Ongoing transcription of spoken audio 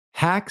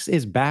Hacks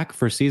is back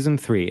for season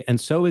 3,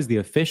 and so is the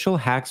official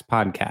Hacks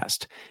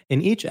podcast.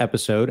 In each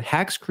episode,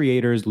 Hacks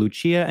creators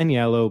Lucia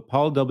Aniello,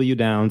 Paul W.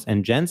 Downs,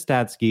 and Jen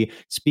Statsky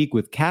speak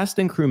with cast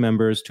and crew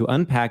members to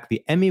unpack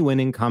the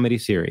Emmy-winning comedy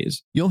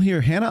series. You'll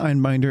hear Hannah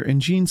Einbinder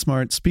and Jean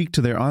Smart speak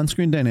to their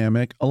on-screen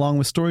dynamic, along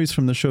with stories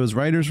from the show's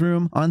writer's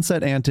room,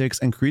 on-set antics,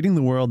 and creating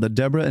the world that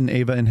Deborah and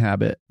Ava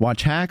inhabit.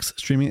 Watch Hacks,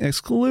 streaming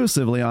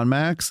exclusively on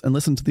Max, and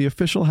listen to the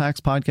official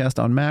Hacks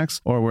podcast on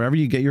Max or wherever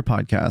you get your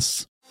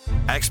podcasts.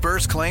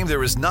 Experts claim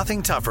there is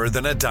nothing tougher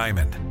than a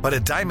diamond. But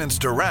at Diamonds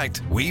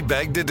Direct, we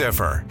beg to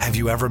differ. Have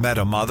you ever met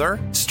a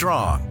mother?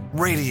 Strong,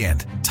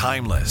 radiant,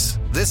 timeless.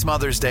 This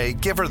Mother's Day,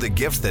 give her the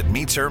gift that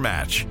meets her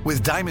match.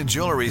 With diamond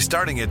jewelry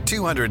starting at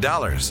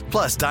 $200.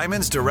 Plus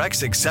Diamonds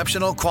Direct's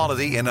exceptional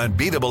quality and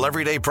unbeatable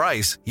everyday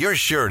price, you're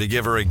sure to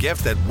give her a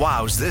gift that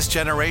wows this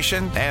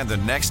generation and the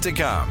next to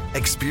come.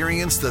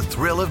 Experience the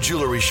thrill of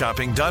jewelry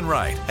shopping done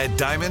right at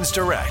Diamonds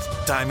Direct.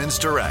 Diamonds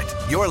Direct.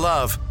 Your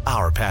love,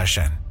 our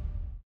passion.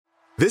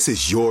 This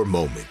is your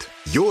moment,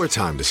 your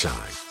time to shine,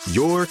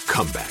 your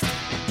comeback.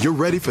 You're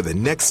ready for the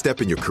next step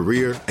in your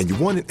career, and you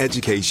want an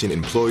education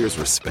employers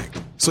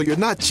respect. So you're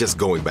not just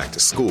going back to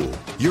school,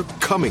 you're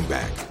coming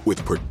back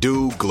with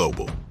Purdue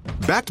Global.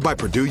 Backed by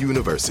Purdue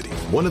University,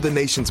 one of the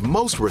nation's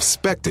most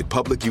respected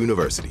public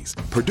universities,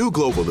 Purdue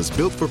Global is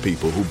built for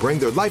people who bring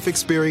their life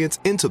experience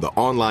into the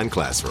online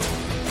classroom.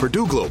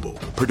 Purdue Global,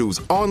 Purdue's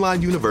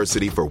online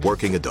university for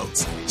working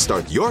adults.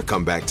 Start your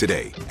comeback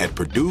today at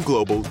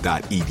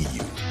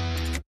purdueglobal.edu.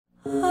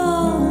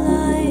 All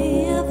I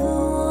ever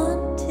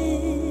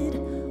wanted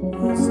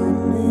was a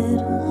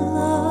little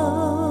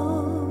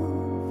love.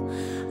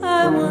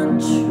 I want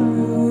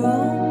true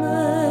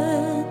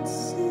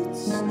romance,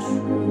 it's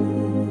true.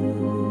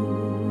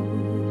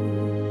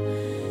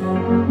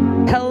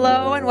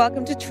 Hello and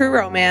welcome to True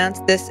Romance.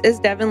 This is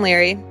Devin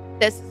Leary.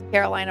 This is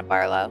Carolina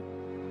Barlow.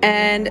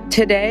 And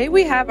today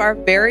we have our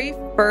very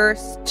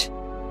first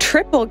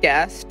triple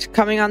guest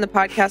coming on the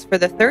podcast for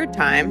the third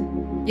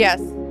time.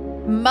 Yes.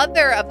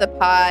 Mother of the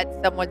pod,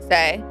 some would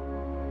say.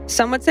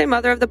 Some would say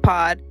mother of the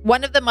pod.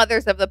 One of the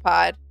mothers of the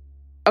pod.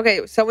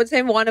 Okay, some would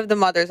say one of the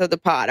mothers of the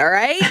pod, all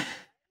right?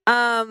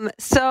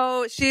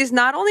 So she's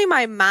not only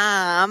my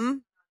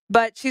mom,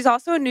 but she's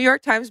also a New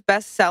York Times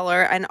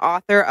bestseller and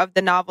author of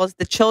the novels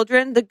The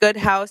Children, The Good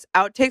House,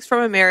 Outtakes from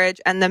a Marriage,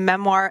 and the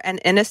memoir An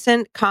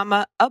Innocent,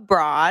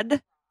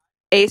 Abroad,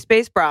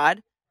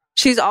 Broad.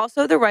 She's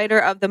also the writer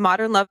of the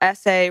Modern Love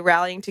essay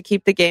Rallying to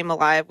Keep the Game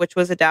Alive, which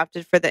was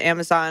adapted for the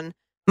Amazon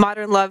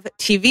Modern Love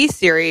TV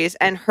series,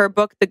 and her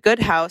book, The Good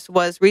House,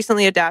 was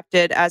recently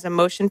adapted as a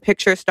motion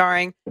picture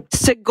starring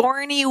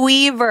Sigourney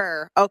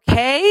Weaver.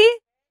 Okay?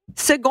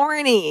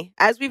 Sigourney.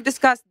 As we've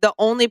discussed, the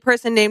only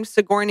person named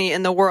Sigourney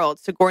in the world,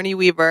 Sigourney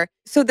Weaver.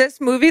 So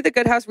this movie, The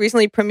Good House,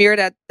 recently premiered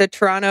at the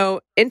Toronto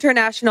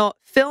International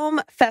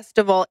Film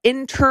Festival.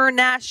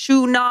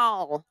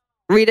 International.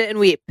 Read it and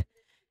weep.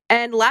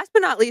 And last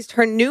but not least,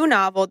 her new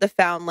novel, The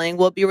Foundling,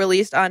 will be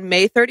released on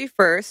May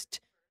 31st.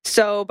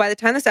 So by the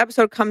time this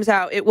episode comes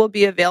out, it will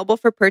be available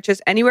for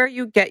purchase anywhere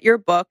you get your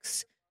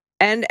books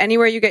and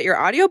anywhere you get your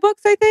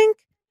audiobooks, I think.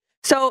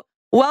 So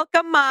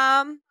welcome,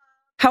 Mom.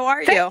 How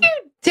are you? Thank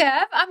you,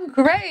 Deb. I'm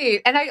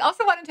great. And I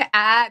also wanted to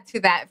add to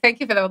that. Thank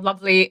you for the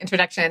lovely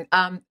introduction.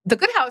 The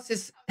Good House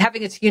is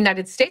having its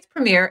United States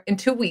premiere in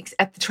 2 weeks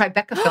at the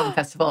Tribeca Film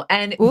Festival.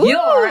 And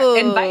you're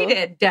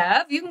invited,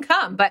 Deb. You can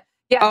come. But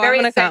yeah, very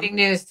exciting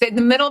news. In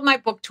the middle of my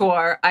book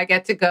tour, I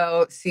get to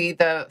go see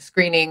the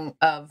screening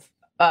of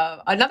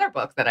another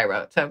book that I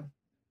wrote. So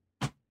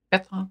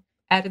that's all.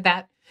 Added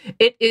that.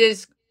 It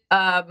is,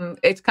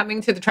 it's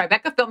coming to the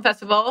Tribeca Film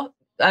Festival,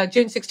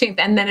 June 16th,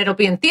 and then it'll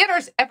be in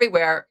theaters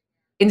everywhere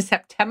in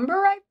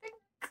September, I think.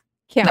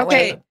 Can't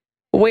wait.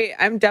 Wait,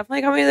 I'm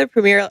definitely coming to the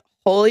premiere.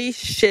 Holy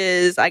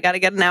shiz. I got to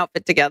get an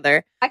outfit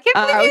together. I can't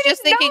believe I you was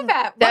just didn't thinking, know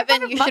that.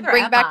 Devin, you should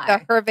bring back the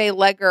Hervé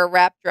Leger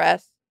wrap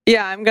dress.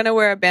 Yeah, I'm going to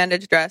wear a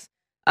bandage dress.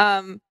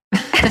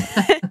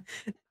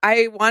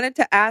 I wanted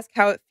to ask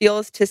how it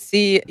feels to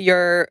see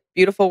your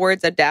beautiful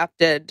words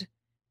adapted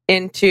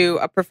into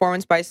a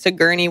performance by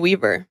Sigourney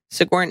Weaver.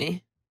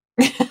 Sigourney.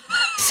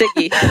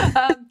 Siggy.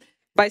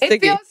 By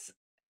Siggy.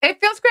 It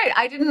feels great.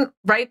 I didn't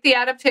write the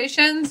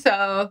adaptation,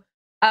 so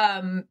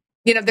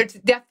there's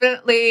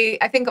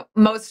definitely, I think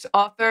most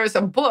authors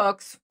of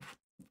books,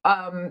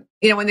 when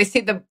they see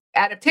the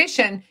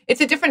adaptation,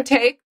 it's a different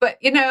take, but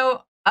even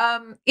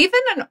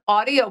an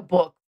audio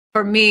book,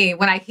 for me,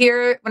 when I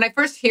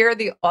first hear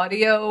the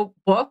audio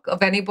book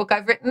of any book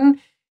I've written,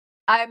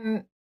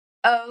 I'm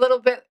a little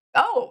bit,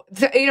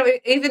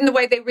 even the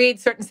way they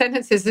read certain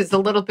sentences is a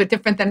little bit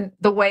different than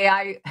the way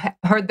I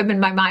heard them in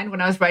my mind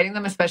when I was writing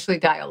them, especially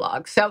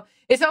dialogue. So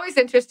it's always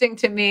interesting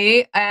to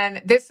me.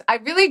 And this, I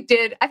really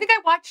did. I think I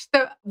watched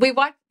the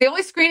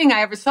only screening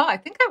I ever saw, I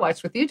think I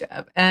watched with you,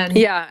 Deb. And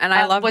yeah, and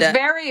I loved it. Was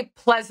very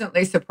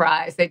pleasantly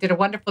surprised. They did a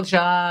wonderful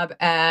job.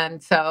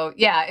 And so,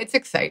 yeah, it's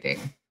exciting.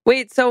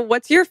 Wait, so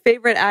what's your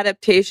favorite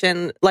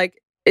adaptation?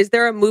 Like, is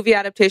there a movie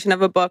adaptation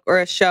of a book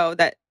or a show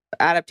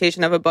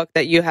adaptation of a book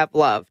that you have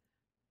loved?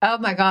 Oh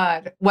my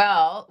God.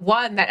 Well,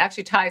 one that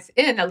actually ties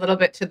in a little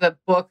bit to the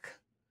book.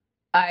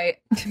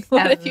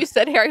 What if you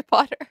said Harry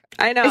Potter?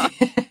 I know.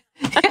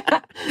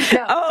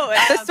 No.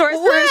 Oh, the Sorcerer's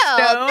Well,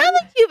 Stone. now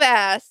that you've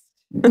asked.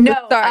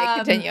 No. Sorry,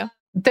 continue.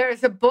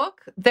 There's a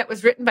book that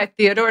was written by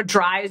Theodore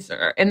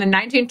Dreiser in the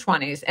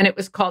 1920s, and it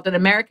was called An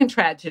American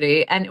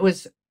Tragedy, and it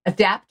was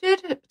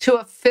adapted to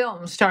a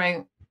film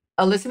starring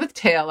Elizabeth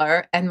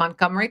Taylor and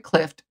Montgomery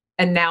Clift.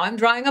 And now I'm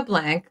drawing a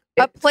blank.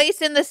 A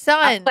Place in the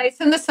Sun. A Place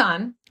in the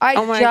Sun. I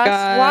Oh my just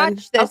God.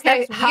 watched this.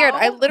 Okay, That's weird.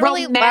 I how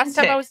literally last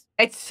time I romantic. was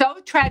It's so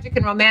tragic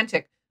and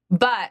romantic,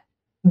 but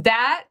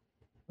that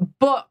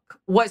book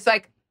was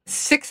like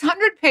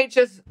 600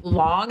 pages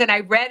long, and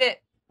I read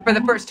it for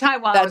the first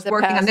time while I was That's a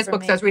working on pass this for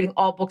book. me. So I was reading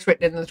all books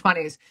written in the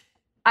 20s.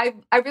 I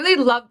really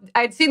loved.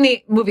 I'd seen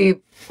the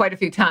movie quite a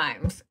few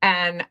times,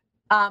 and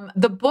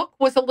the book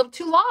was a little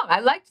too long.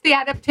 I liked the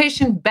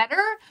adaptation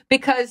better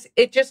because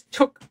it just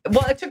took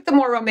the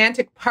more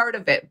romantic part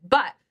of it.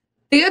 But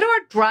Theodore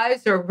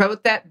Dreiser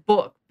wrote that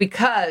book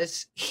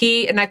because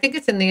and I think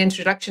it's in the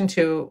introduction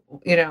to,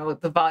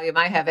 the volume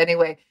I have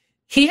anyway,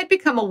 he had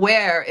become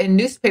aware in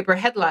newspaper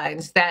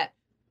headlines that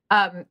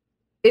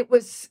it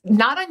was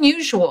not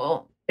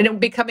unusual, and it was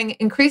becoming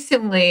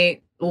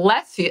increasingly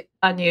less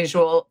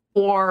unusual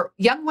for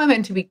young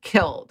women to be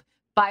killed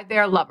by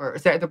their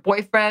lovers, their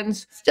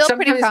boyfriends. still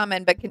pretty sometimes-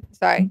 common, but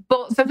sorry.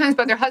 sometimes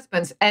by their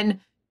husbands. And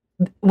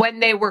when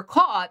they were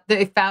caught,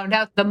 they found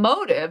out the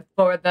motive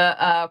for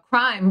the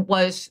crime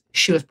was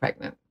she was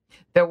pregnant.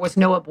 There was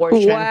no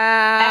abortion.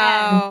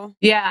 Wow. And,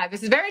 yeah,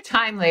 this is very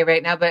timely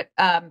right now, but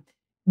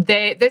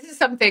this is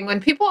something when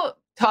people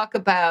talk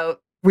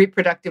about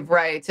reproductive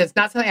rights, it's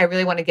not something I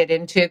really want to get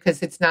into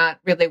because it's not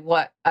really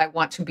what I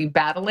want to be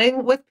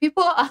battling with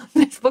people on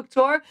this book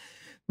tour.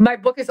 My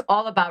book is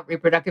all about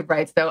reproductive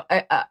rights, though,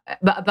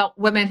 about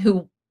women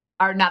who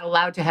are not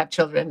allowed to have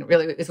children,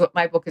 really is what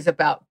my book is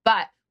about.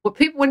 But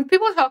when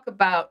people talk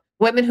about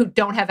women who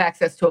don't have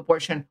access to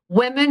abortion,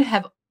 women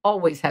have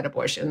always had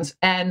abortions.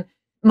 And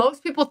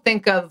most people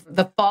think of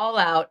the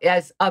fallout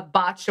as a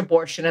botched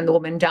abortion and the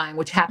woman dying,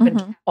 which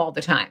happened all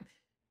the time.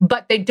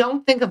 But they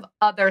don't think of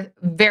other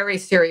very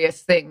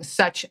serious things,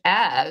 such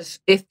as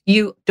if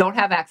you don't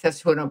have access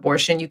to an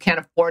abortion, you can't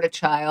afford a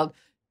child,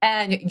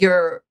 and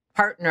your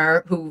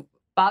partner who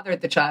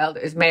fathered the child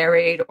is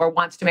married or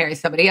wants to marry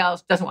somebody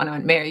else, doesn't want to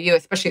marry you,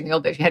 especially in the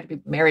old days, you had to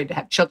be married to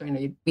have children or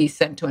you'd be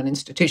sent to an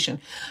institution.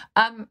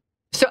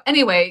 So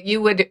anyway, you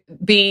would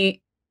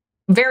be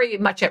very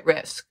much at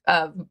risk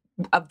of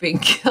being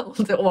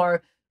killed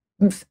or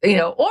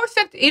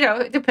sent,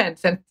 it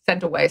depends,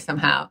 sent away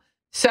somehow.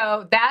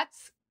 So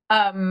that's,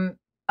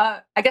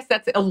 I guess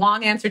that's a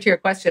long answer to your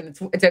question.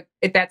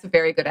 That's a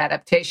very good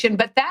adaptation,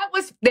 but that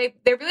was, they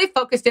really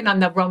focused in on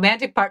the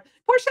romantic part.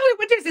 Poor Shelley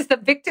Winters is the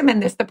victim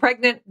in this, the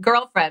pregnant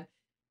girlfriend.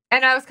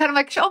 And I was kind of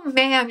like, oh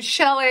man,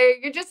 Shelley,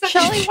 you're just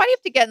Shelley, why do you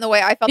have to get in the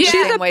way? I felt the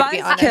She's same a way, to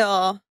be honest.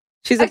 buzzkill.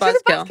 She's a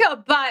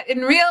buzzkill. But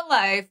in real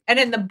life and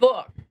in the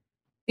book,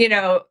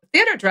 Theodore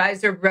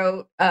Dreiser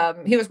wrote,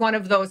 he was one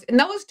of those, in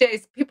those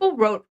days, people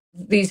wrote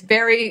these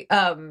very,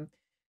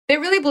 they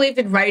really believed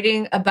in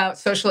writing about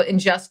social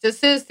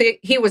injustices.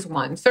 He was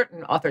one,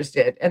 certain authors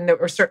did, and there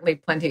were certainly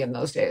plenty in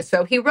those days.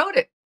 So he wrote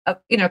it,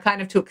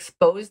 kind of to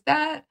expose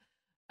that.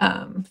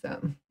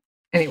 So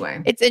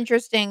anyway. It's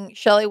interesting.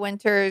 Shelley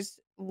Winters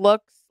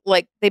looks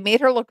like they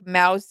made her look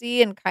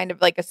mousy and kind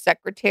of like a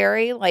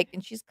secretary,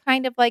 and she's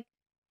kind of like,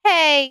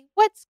 hey,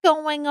 what's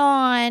going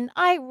on?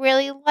 I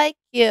really like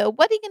you.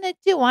 What are you going to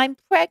do? I'm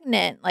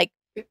pregnant.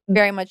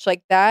 Very much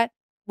like that.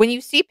 When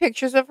you see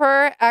pictures of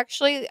her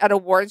actually at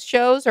awards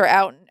shows or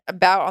out and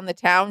about on the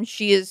town,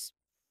 she is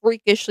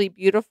freakishly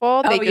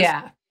beautiful.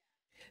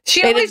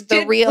 She they always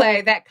did the did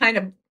play that kind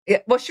of,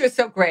 well, she was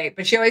so great,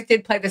 but she always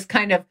did play this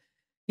kind of,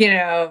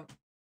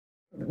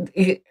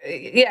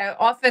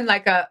 often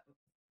like a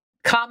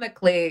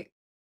comically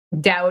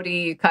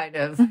dowdy kind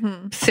of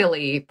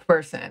silly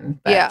person.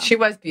 But she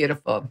was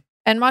beautiful.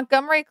 And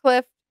Montgomery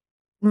Clift,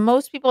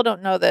 most people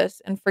don't know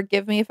this, and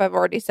forgive me if I've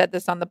already said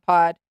this on the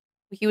pod.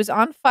 He was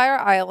on Fire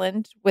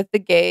Island with the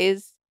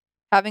gays,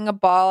 having a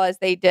ball as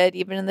they did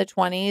even in the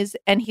 20s.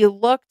 And he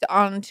looked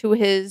onto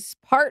his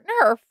partner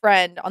or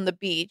friend on the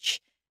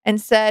beach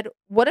and said,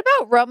 what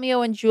about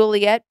Romeo and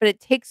Juliet? But it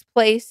takes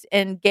place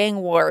in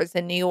gang wars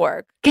in New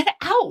York. Get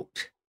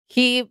out.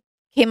 He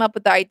came up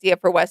with the idea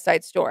for West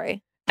Side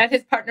Story. And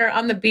his partner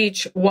on the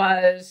beach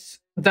was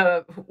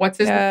what's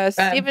his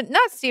name?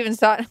 Not Steven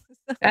Sutton.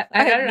 I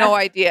have no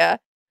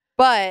idea.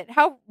 But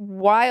how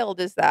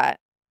wild is that?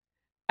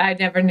 I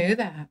never knew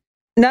that.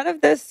 None of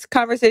this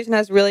conversation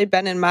has really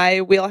been in my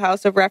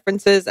wheelhouse of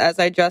references, as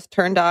I just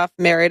turned off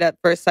Married at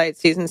First Sight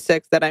season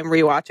 6 that I'm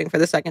rewatching for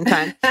the second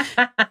time.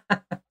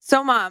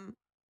 So, Mom,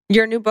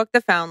 your new book,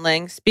 The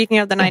Foundling, speaking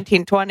of the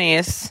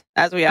 1920s,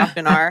 as we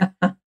often are,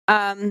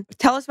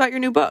 tell us about your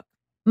new book.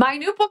 My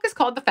new book is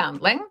called The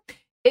Foundling.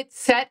 It's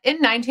set in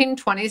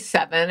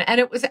 1927, and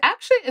it was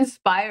actually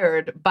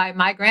inspired by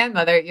my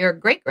grandmother, your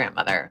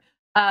great-grandmother,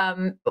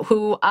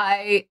 who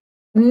I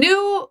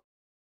knew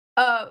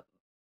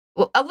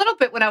a little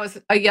bit when I was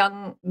a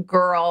young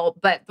girl,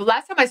 but the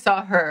last time I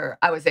saw her,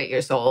 I was 8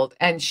 years old,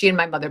 and she and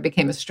my mother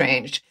became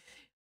estranged.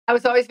 I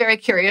was always very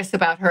curious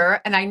about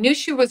her, and I knew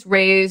she was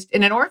raised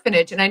in an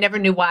orphanage, and I never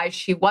knew why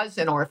she was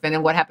an orphan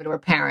and what happened to her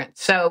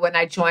parents. So when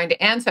I joined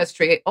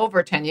Ancestry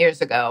over 10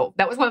 years ago,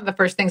 that was one of the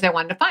first things I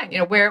wanted to find.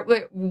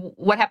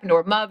 What happened to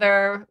her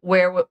mother?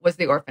 Where was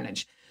the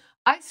orphanage?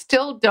 I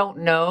still don't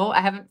know.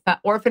 I haven't.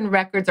 Orphan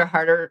records are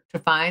harder to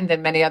find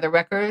than many other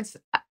records.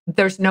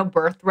 There's no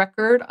birth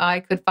record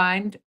I could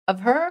find of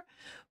her,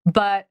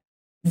 but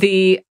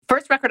the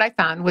first record I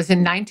found was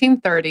in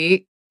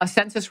 1930, a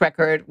census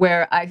record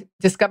where I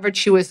discovered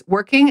she was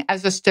working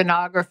as a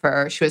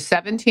stenographer. She was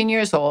 17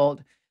 years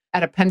old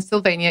at a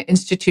Pennsylvania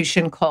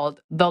institution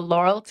called the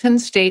Laurelton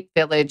State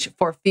Village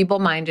for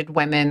Feeble-Minded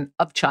Women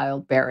of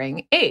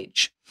Childbearing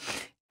Age.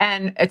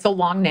 And it's a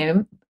long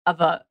name of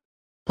a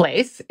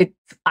place.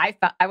 I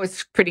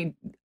was pretty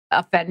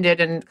offended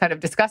and kind of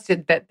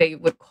disgusted that they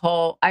would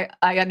call,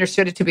 I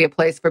understood it to be a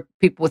place for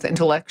people with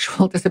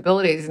intellectual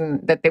disabilities,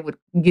 and that they would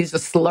use a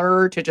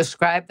slur to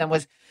describe them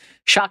was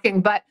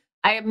shocking. But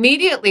I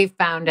immediately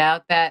found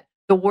out that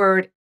the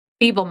word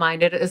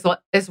feeble-minded, as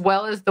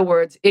well as the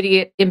words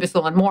idiot,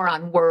 imbecile, and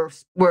moron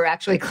were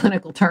actually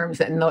clinical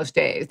terms in those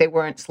days. They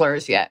weren't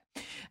slurs yet.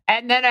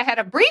 And then I had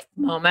a brief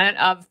moment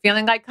of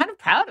feeling like kind of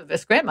proud of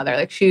this grandmother.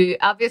 Like, she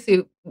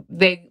obviously,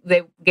 they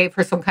gave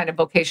her some kind of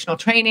vocational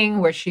training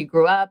where she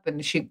grew up,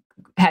 and she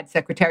had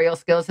secretarial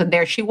skills. And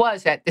there she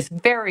was at this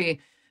very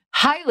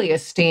highly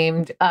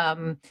esteemed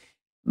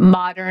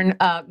modern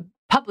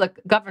public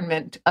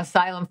government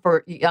asylum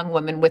for young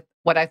women with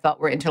what I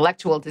thought were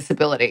intellectual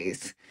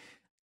disabilities.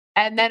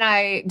 And then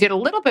I did a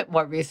little bit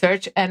more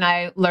research, and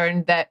I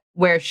learned that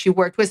where she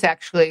worked was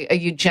actually a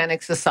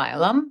eugenics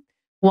asylum,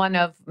 one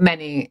of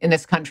many in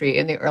this country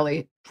in the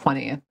early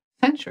 20th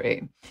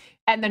century.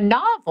 And the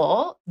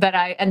novel that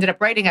I ended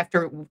up writing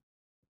after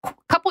a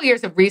couple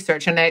years of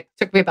research, and it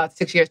took me about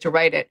 6 years to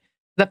write it,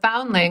 The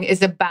Foundling,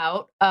 is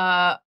about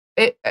the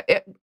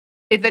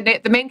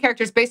main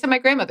character is based on my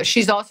grandmother.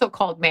 She's also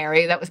called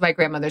Mary. That was my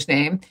grandmother's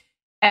name.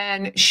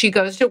 And she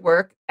goes to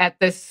work at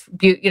this,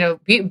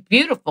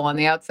 beautiful on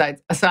the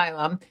outside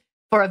asylum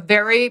for a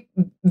very,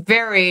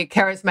 very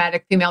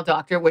charismatic female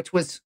doctor, which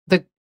was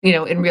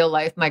in real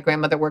life, my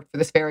grandmother worked for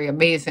this very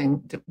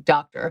amazing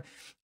doctor.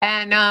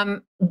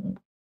 And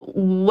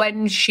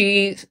when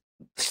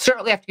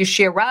shortly after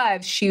she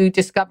arrives, she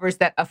discovers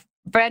that a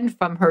friend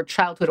from her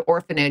childhood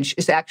orphanage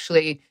is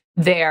actually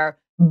there,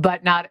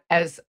 but not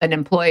as an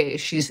employee.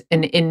 She's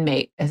an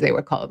inmate, as they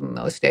were called in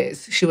those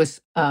days. She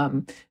was,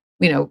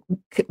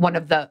 one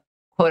of the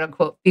quote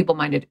unquote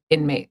feeble-minded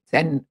inmates.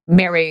 And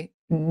Mary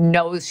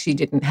knows she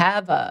didn't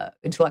have a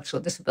intellectual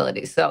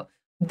disability. So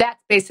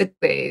that's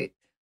basically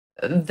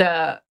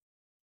the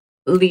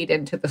lead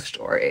into the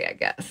story, I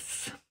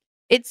guess.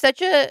 It's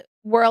such a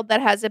world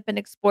that hasn't been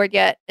explored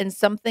yet, and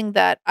something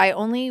that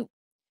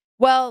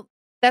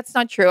that's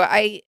not true.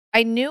 I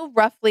knew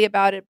roughly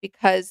about it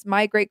because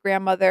my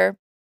great-grandmother,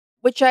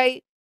 which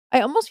I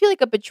almost feel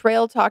like a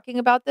betrayal talking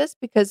about this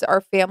because our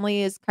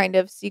family is kind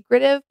of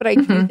secretive, but I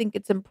do think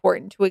it's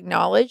important to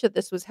acknowledge that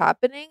this was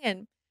happening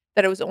and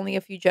that it was only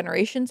a few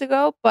generations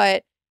ago.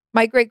 But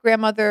my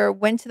great-grandmother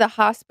went to the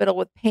hospital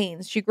with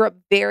pains. She grew up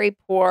very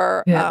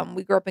poor. Yeah.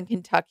 We grew up in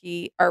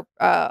Kentucky.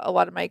 A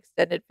lot of my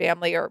extended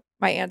family or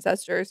my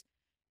ancestors.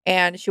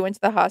 And she went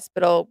to the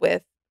hospital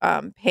with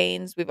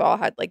pains. We've all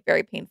had like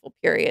very painful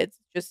periods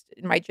just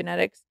in my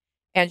genetics.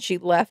 And she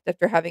left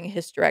after having a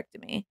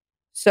hysterectomy.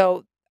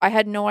 So I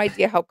had no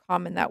idea how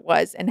common that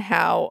was and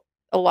how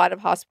a lot of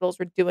hospitals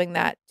were doing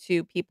that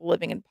to people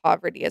living in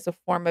poverty as a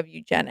form of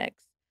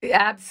eugenics.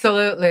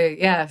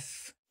 Absolutely.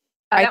 Yes.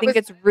 I think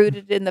it's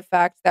rooted in the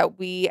fact that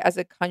we as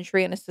a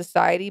country and a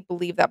society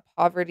believe that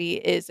poverty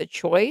is a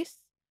choice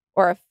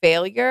or a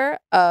failure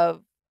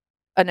of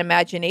an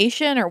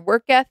imagination or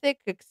work ethic,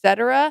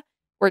 etc.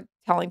 We're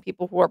telling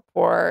people who are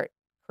poor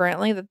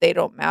currently that they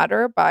don't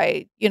matter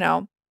by,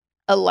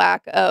 a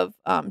lack of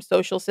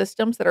social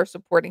systems that are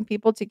supporting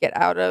people to get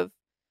out of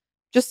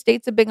just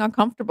states of being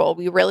uncomfortable.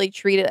 We really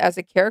treat it as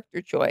a character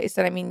choice.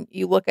 And I mean,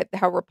 you look at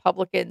how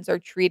Republicans are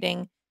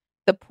treating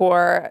the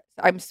poor.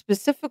 I'm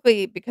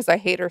specifically, because I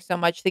hate her so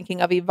much,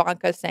 thinking of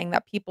Ivanka saying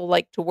that people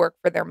like to work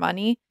for their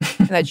money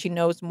and that she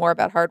knows more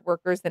about hard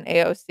workers than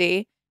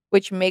AOC,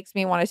 which makes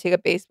me want to take a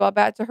baseball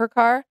bat to her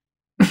car.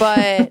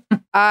 But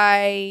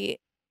I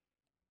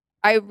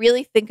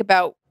really think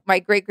about my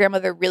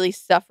great-grandmother really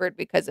suffered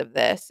because of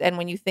this. And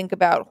when you think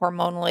about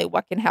hormonally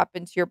what can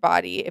happen to your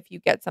body if you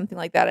get something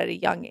like that at a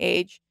young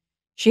age,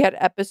 she had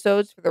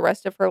episodes for the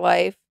rest of her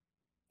life.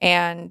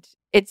 And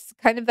it's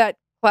kind of that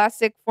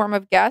classic form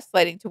of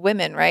gaslighting to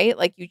women, right?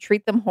 Like you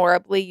treat them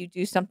horribly, you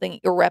do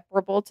something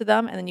irreparable to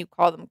them, and then you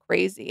call them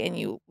crazy and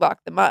you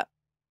lock them up.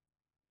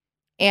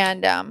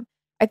 And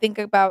I think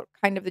about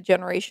kind of the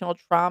generational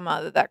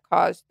trauma that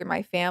caused through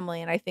my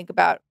family. And I think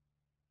about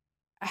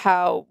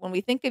how when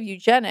we think of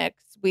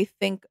eugenics, we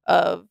think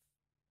of,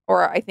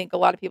 or I think a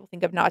lot of people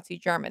think of Nazi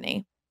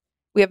Germany.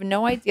 We have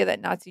no idea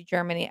that Nazi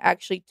Germany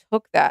actually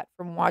took that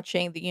from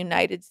watching the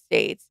United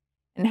States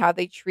and how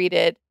they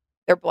treated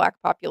their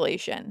Black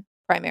population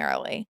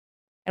primarily.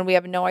 And we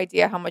have no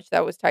idea how much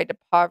that was tied to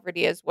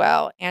poverty as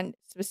well, and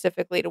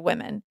specifically to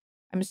women.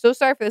 I'm so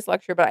sorry for this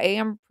lecture, but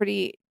I'm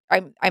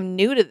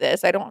new to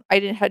this.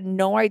 Had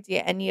no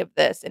idea any of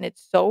this. And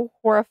it's so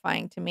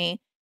horrifying to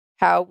me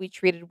how we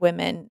treated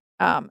women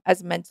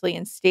as mentally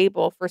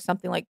unstable for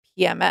something like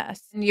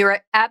PMS. And you're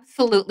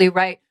absolutely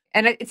right.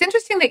 And it's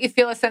interesting that you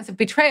feel a sense of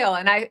betrayal.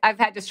 And I've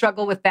had to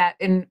struggle with that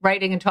in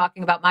writing and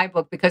talking about my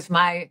book, because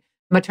my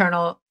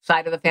maternal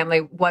side of the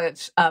family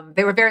was,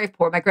 they were very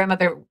poor. My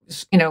grandmother,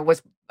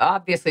 was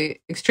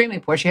obviously extremely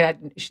poor. She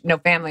had no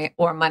family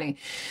or money.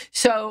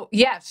 So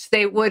yes,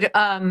 they would,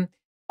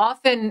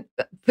 often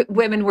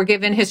women were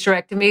given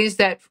hysterectomies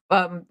that,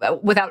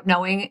 without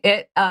knowing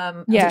it.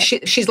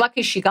 She's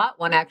lucky she got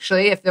one,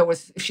 actually, if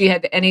she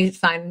had any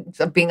signs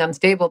of being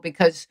unstable,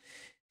 because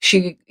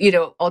she,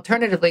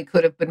 alternatively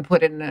could have been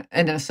put in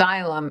an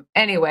asylum.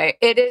 Anyway,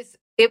 there's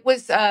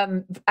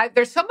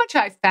so much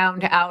I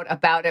found out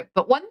about it.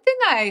 But one thing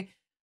I've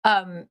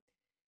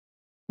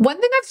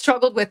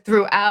struggled with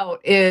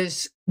throughout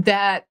is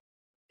the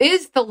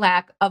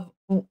lack of,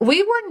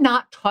 we were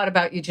not taught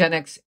about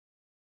eugenics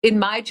in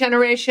my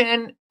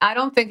generation. I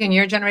don't think in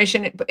your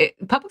generation,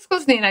 public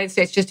schools in the United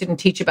States just didn't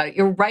teach about it.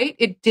 You're right.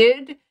 It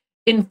did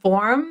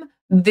inform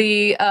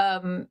the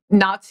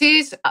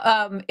Nazis.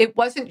 It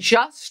wasn't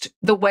just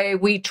the way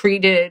we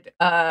treated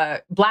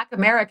Black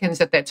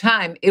Americans at that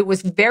time. It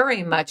was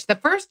very much the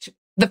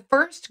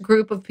first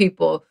group of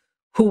people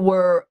who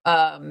were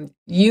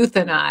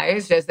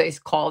euthanized, as they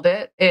called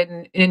it,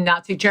 in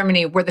Nazi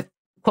Germany, were the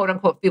quote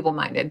unquote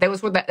feeble-minded. That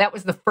was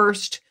the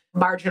first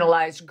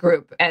marginalized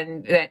group.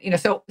 And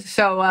so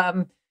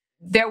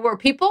there were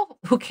people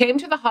who came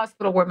to the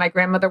hospital where my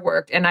grandmother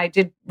worked, and I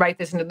did write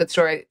this into the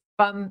story.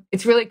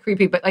 It's really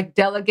creepy, but like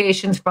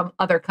delegations from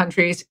other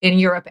countries in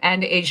Europe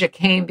and Asia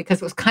came, because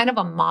it was kind of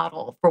a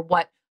model for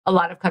what a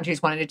lot of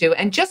countries wanted to do.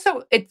 And just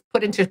so it's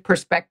put into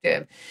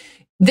perspective,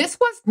 this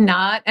was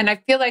not, and I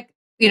feel like,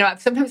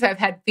 sometimes I've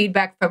had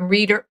feedback from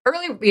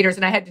early readers,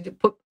 and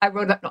I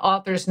wrote an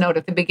author's note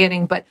at the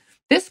beginning, but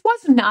this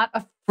was not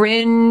a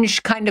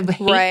fringe kind of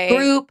hate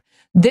group.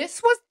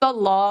 This was the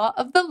law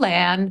of the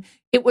land.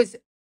 It was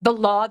the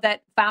law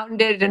that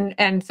founded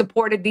and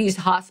supported these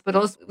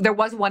hospitals. There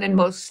was one in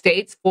most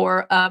states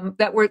for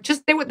that were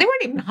just, they weren't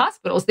even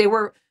hospitals. They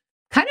were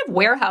kind of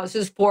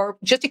warehouses for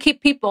just to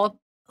keep people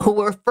who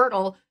were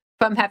fertile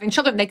from having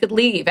children. They could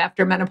leave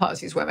after menopause,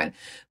 these women.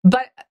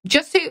 But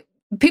just to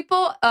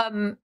people,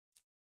 I've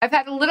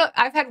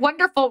had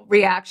wonderful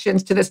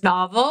reactions to this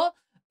novel,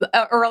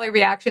 early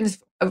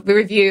reactions,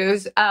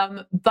 reviews.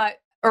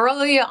 But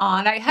early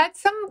on, I had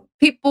some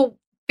people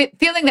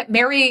feeling that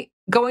Mary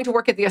going to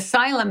work at the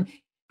asylum,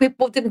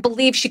 people didn't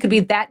believe she could be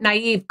that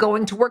naive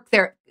going to work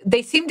there.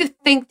 They seemed to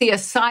think the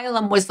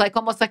asylum was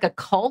almost like a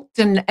cult,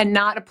 and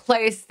not a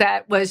place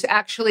that was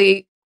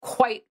actually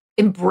quite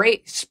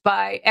embraced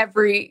by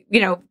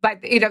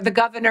the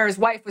governor's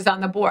wife was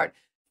on the board.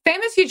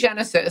 Famous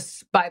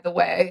eugenicists, by the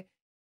way,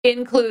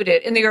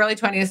 included in the early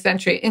 20th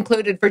century,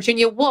 included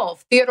Virginia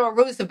Woolf, Theodore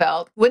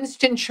Roosevelt,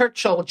 Winston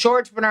Churchill,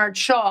 George Bernard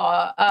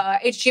Shaw,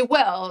 H.G.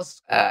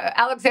 Wells,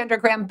 Alexander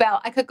Graham Bell.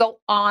 I could go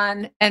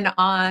on and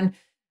on.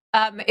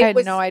 I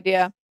had no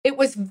idea. It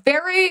was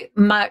very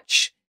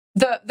much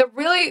there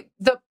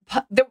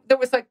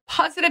was like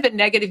positive and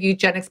negative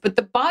eugenics, but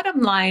the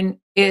bottom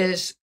line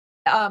is,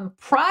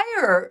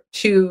 prior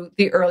to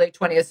the early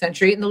 20th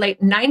century, in the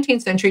late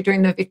 19th century,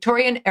 during the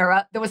Victorian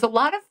era, there was a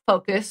lot of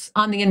focus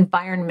on the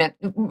environment.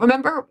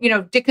 Remember,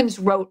 Dickens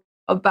wrote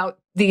about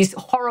these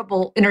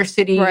horrible inner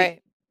city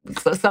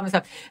some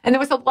stuff, and there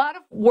was a lot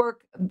of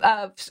work,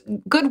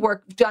 good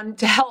work done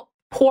to help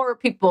poor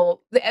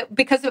people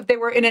because they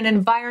were in an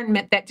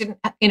environment that didn't,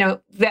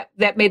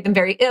 that made them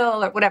very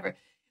ill or whatever.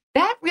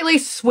 That really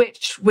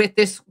switched with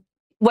this,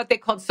 what they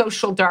called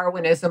social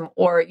Darwinism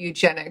or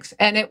eugenics.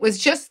 And it was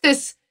just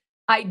this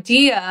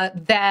idea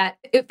that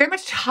it very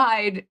much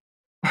tied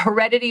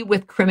heredity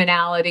with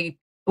criminality,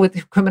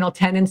 with criminal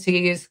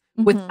tendencies,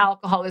 with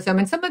alcoholism.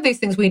 And some of these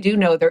things we do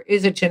know there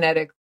is a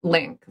genetic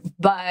link.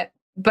 But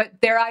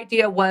their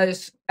idea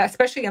was,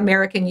 especially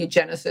American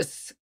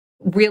eugenicists,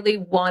 really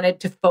wanted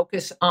to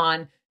focus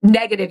on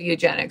negative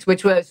eugenics,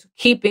 which was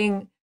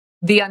keeping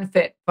the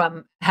unfit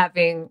from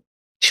having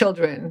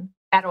children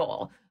at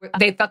all.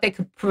 They thought they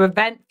could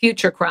prevent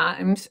future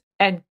crimes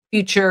and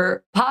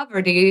future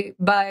poverty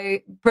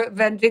by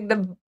preventing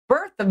the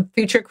birth of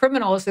future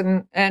criminals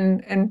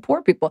and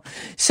poor people.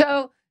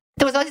 So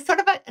there was always sort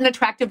of an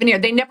attractive veneer.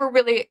 They never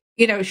really,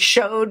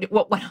 showed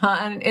what went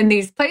on in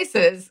these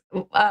places,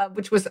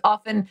 which was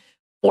often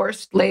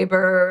forced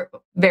labor,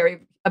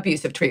 very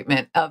abusive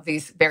treatment of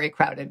these very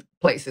crowded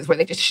places where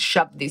they just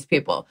shoved these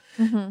people.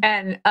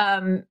 And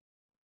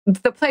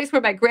the place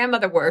where my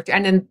grandmother worked,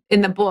 and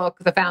in the book,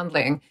 The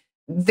Foundling,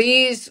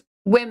 these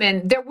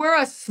women, there were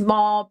a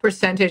small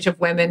percentage of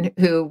women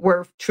who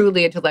were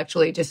truly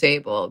intellectually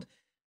disabled.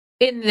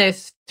 in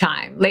this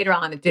time. Later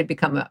on, it did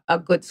become a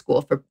good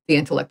school for the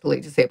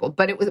intellectually disabled.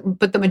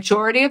 But the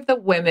majority of the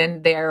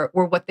women there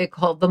were what they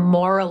called the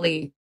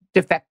morally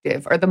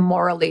defective or the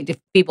morally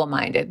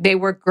feeble-minded. They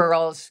were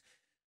girls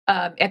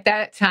at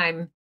that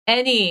time,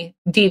 any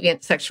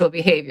deviant sexual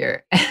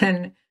behavior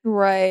and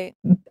Right.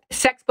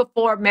 sex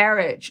before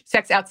marriage,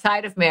 sex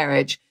outside of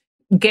marriage,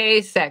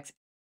 gay sex.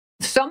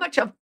 So much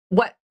of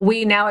what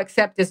we now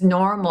accept as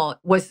normal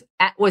was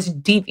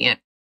deviant.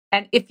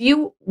 And if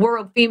you were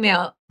a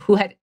female who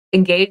had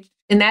engaged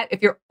in that,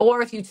 if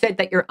you said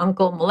that your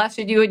uncle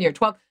molested you and you're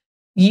 12,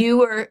 you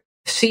were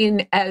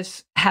seen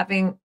as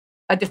having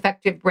a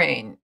defective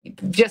brain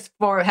just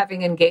for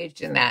having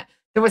engaged in that.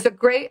 There was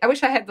I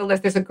wish I had the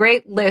list. There's a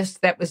great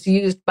list that was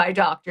used by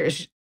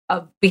doctors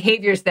of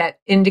behaviors that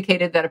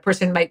indicated that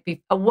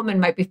a woman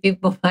might be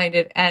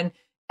feeble-minded. And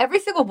every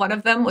single one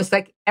of them was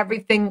like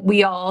everything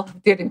we all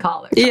did in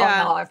college.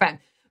 Yeah. All our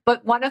friends.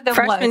 But one of them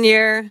Freshman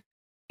year.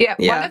 Yeah,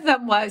 one of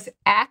them was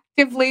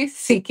actively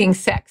seeking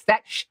sex.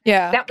 That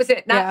was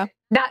it. Not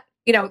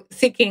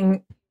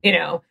seeking,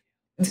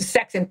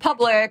 sex in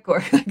public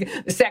or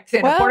sex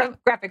in a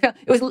pornographic film.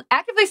 It was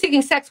actively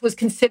seeking sex was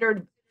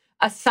considered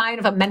a sign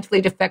of a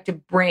mentally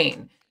defective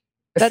brain.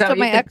 That's what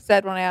my ex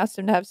said when I asked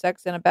him to have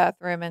sex in a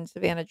bathroom in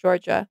Savannah,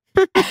 Georgia.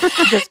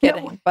 Just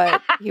kidding,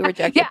 but he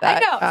rejected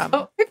that. I know.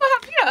 So people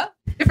have,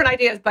 different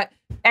ideas, but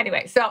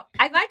anyway, so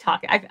I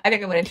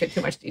think I went into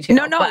too much detail.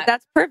 No,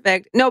 that's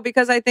perfect. No,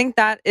 because I think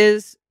that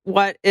is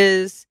what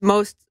is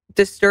most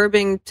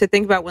disturbing to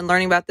think about when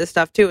learning about this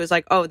stuff too, is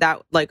like, oh,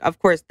 that, like, of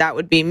course that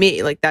would be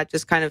me. Like, that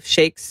just kind of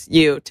shakes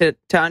you to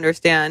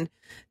understand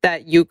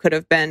that you could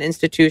have been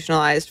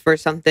institutionalized for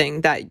something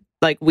that,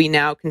 like, we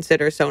now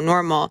consider so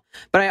normal.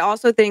 But I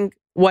also think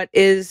what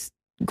is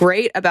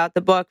great about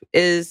the book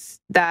is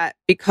that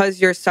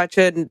because you're such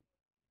a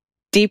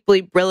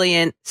deeply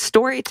brilliant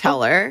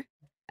storyteller,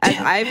 as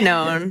I've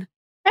known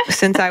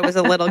since I was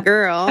a little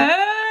girl,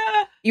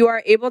 you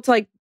are able to,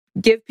 like,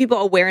 give people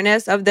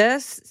awareness of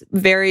this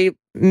very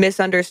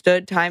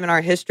misunderstood time in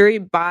our history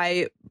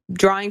by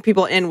drawing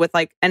people in with,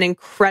 like, an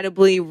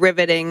incredibly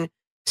riveting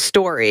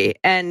story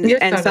and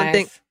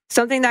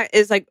something that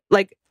is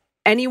like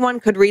anyone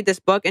could read this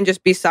book and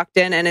just be sucked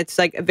in, and it's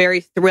like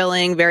very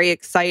thrilling, very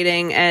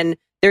exciting, and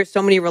there's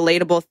so many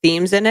relatable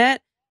themes in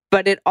it,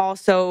 but it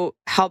also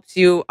helps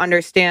you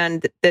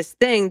understand this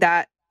thing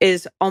that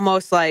is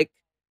almost like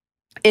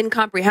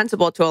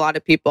incomprehensible to a lot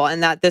of people,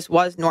 and that this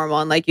was normal.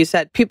 And like you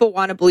said, people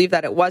want to believe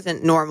that it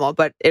wasn't normal,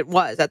 but it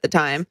was at the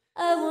time.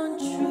 I want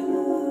true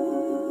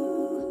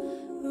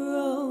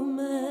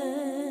romance.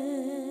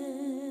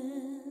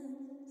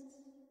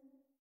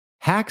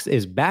 Hacks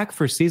is back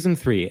for season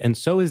 3, and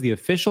so is the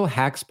official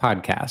Hacks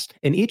podcast.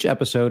 In each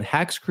episode,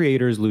 Hacks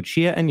creators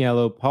Lucia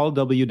Aniello, Paul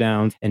W.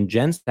 Downs, and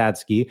Jen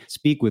Statsky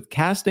speak with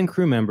cast and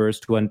crew members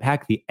to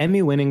unpack the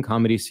Emmy-winning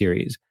comedy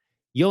series.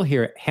 You'll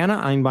hear Hannah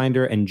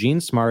Einbinder and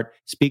Jean Smart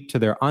speak to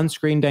their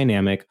on-screen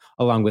dynamic,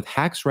 along with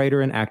Hacks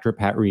writer and actor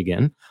Pat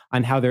Regan,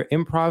 on how their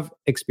improv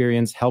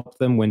experience helped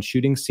them when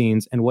shooting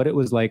scenes and what it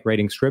was like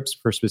writing scripts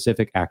for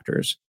specific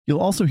actors. You'll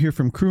also hear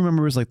from crew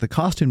members like the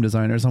costume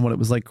designers on what it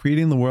was like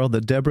creating the world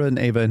that Deborah and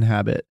Ava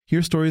inhabit.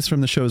 Hear stories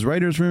from the show's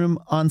writer's room,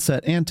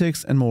 on-set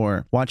antics, and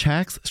more. Watch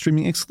Hacks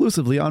streaming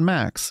exclusively on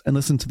Max, and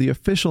listen to the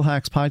official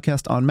Hacks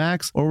podcast on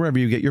Max or wherever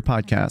you get your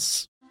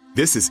podcasts.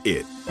 This is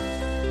it.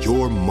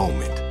 Your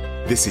moment.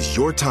 This is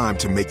your time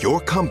to make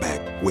your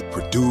comeback with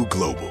Purdue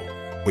Global.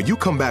 When you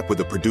come back with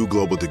a Purdue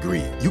Global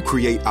degree, you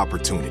create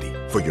opportunity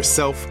for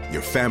yourself,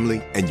 your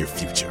family, and your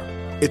future.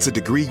 It's a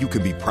degree you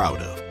can be proud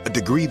of, a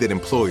degree that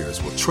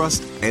employers will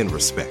trust and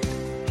respect.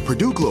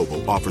 Purdue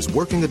Global offers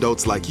working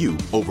adults like you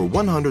over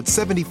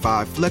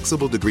 175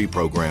 flexible degree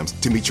programs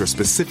to meet your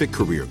specific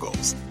career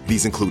goals.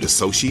 These include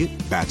associate,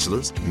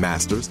 bachelor's,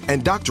 master's,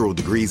 and doctoral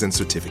degrees and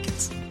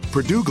certificates.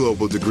 Purdue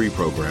Global degree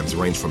programs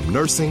range from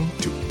nursing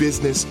to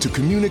business to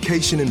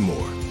communication and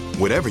more.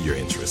 Whatever your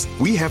interest,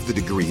 we have the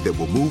degree that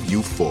will move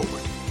you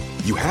forward.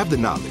 You have the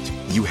knowledge,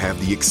 you have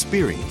the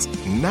experience.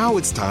 Now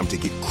it's time to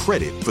get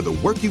credit for the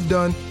work you've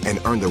done and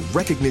earn the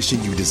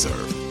recognition you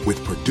deserve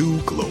with Purdue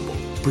Global,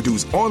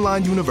 Purdue's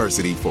online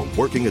university for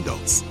working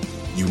adults.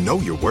 You know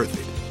you're worth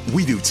it.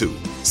 We do too.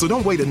 So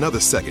don't wait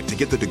another second to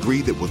get the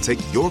degree that will take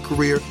your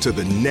career to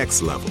the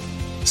next level.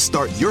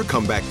 Start your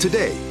comeback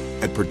today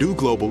at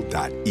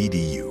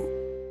purdueglobal.edu.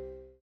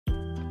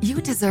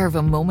 You deserve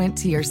a moment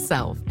to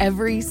yourself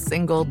every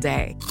single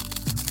day.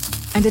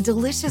 And a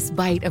delicious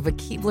bite of a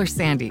Keebler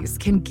Sandies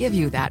can give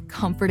you that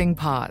comforting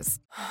pause.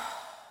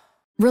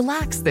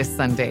 Relax this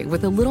Sunday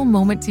with a little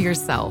moment to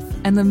yourself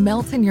and the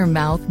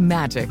melt-in-your-mouth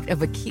magic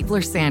of a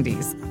Keebler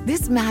Sandies.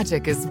 This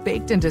magic is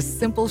baked into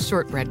simple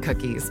shortbread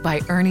cookies by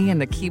Ernie and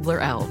the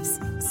Keebler Elves.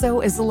 So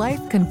as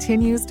life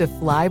continues to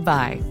fly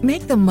by,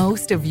 make the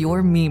most of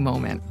your me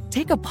moment.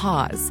 Take a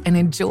pause and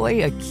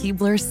enjoy a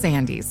Keebler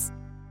Sandies.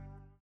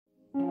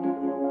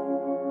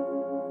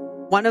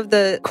 One of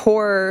the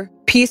core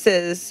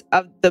pieces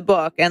of the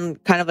book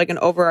and kind of like an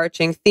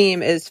overarching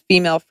theme is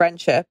female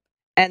friendship.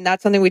 And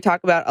that's something we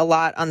talk about a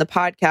lot on the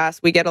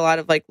podcast. We get a lot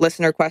of like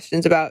listener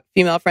questions about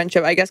female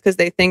friendship, I guess, because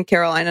they think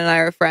Caroline and I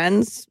are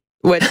friends,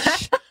 which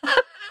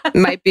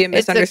might be a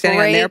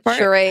misunderstanding on their part.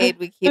 It's a great charade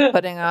we keep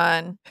putting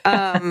on.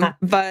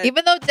 But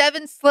Even though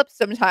Devin slips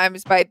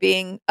sometimes by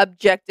being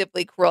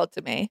objectively cruel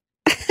to me.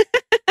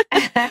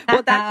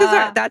 well,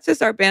 that's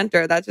just our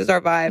banter. That's just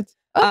our vibe.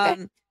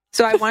 Okay.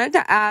 So I wanted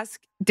to ask,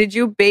 did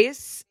you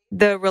base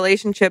the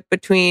relationship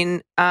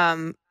between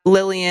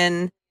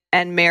Lillian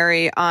and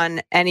Mary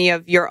on any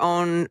of your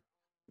own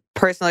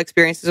personal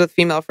experiences with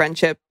female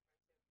friendship?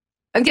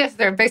 Yes,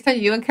 they're based on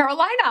you and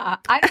Carolina.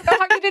 I don't know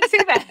how you didn't see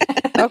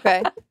that.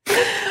 Okay.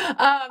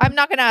 I'm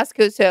not going to ask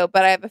who's who,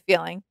 but I have a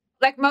feeling.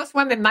 Like most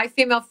women, my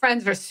female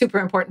friends are super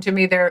important to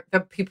me. They're the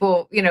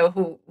people,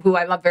 who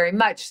I love very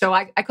much. So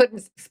I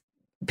couldn't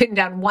pin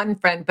down one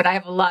friend, but I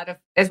have a lot of,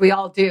 as we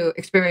all do,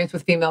 experience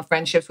with female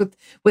friendships, with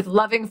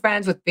loving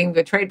friends, with being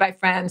betrayed by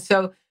friends.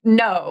 So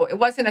no, it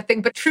wasn't a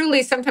thing. But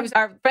truly, sometimes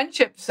our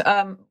friendships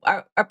are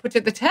put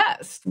to the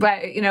test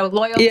by,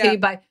 loyalty,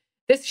 by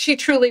this. She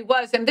truly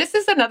was. And this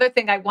is another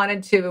thing I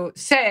wanted to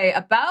say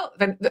about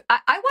I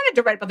wanted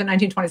to write about the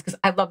 1920s because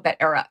I love that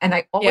era. And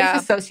I always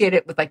associate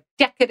it with like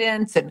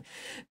decadence and,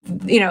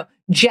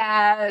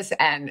 jazz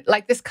and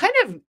like this kind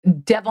of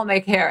devil may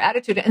care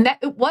attitude. And that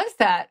it was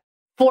that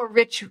for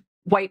rich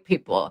white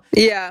people.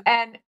 Yeah.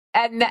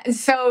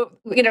 So,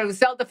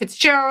 Zelda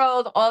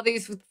Fitzgerald, all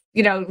these,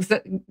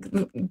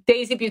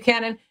 Daisy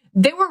Buchanan,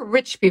 they were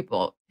rich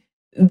people.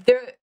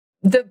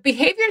 The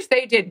behaviors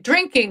they did,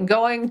 drinking,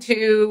 going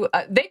to,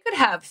 they could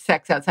have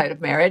sex outside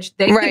of marriage.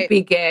 They could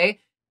be gay.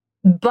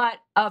 But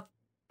a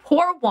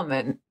poor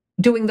woman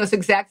doing those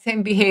exact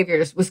same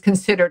behaviors was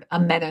considered a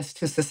menace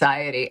to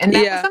society. And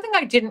that was something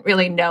I didn't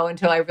really know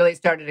until I really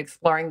started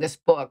exploring this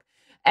book.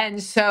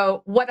 And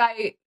so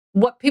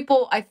what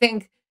people, I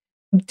think,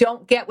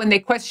 don't get when they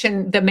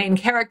question the main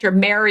character,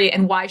 Mary,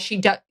 and why she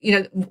does,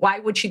 why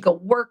would she go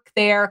work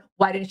there?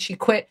 Why didn't she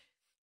quit?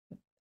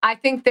 I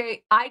think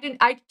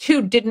I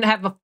too didn't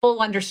have a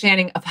full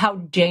understanding of how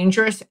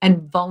dangerous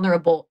and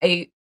vulnerable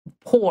a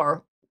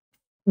poor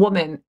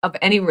woman of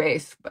any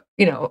race,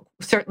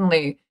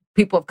 certainly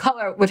people of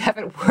color would have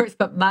it worse,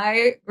 but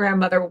my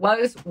grandmother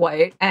was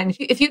white. And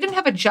if you didn't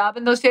have a job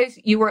in those days,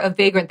 you were a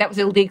vagrant. That was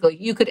illegal.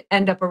 You could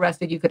end up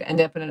arrested. You could end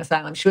up in an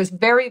asylum. She was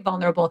very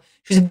vulnerable.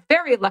 She was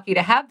very lucky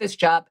to have this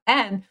job.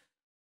 And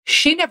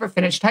she never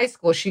finished high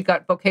school. She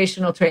got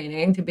vocational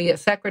training to be a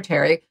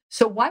secretary.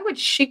 So why would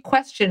she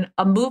question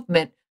a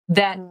movement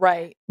that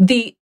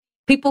the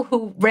people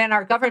who ran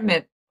our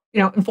government,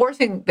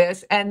 enforcing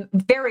this, and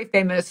very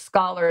famous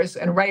scholars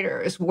and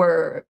writers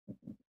were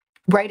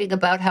writing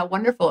about how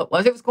wonderful it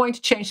was. It was going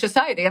to change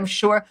society. I'm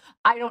sure.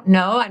 I don't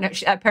know. I know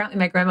apparently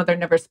my grandmother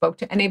never spoke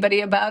to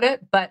anybody about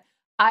it, but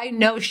I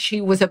know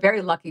she was a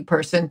very lucky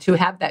person to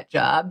have that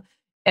job.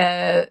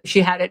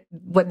 She had it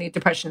when the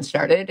Depression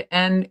started,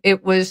 and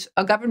it was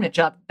a government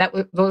job. That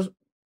was those,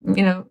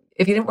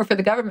 if you didn't work for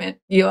the government,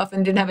 you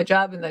often didn't have a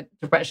job in the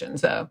Depression.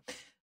 So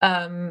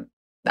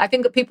I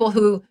think that people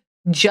who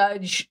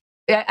judge,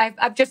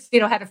 I've just,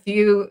 had a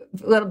few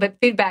little bit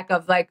feedback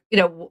of like,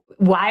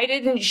 why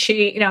didn't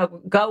she,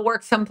 go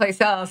work someplace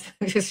else?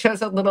 It just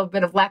shows a little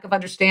bit of lack of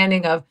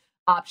understanding of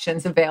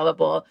options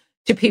available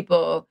to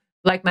people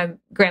like my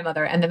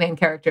grandmother and the main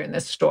character in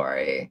this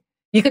story.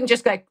 You couldn't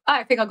just be like,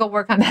 I think I'll go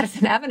work on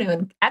Madison Avenue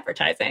in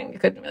advertising. You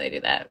couldn't really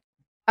do that.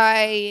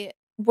 I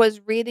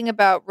was reading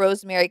about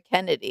Rosemary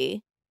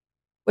Kennedy,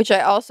 which I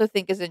also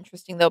think is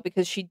interesting, though,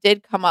 because she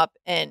did come up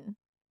in,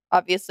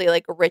 obviously,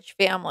 like a rich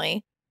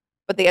family,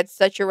 but they had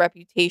such a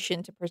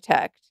reputation to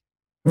protect.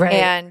 Right.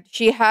 And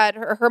she had,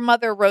 her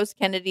mother, Rose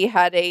Kennedy,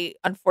 had a,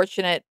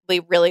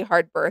 unfortunately, really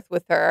hard birth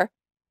with her.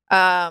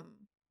 And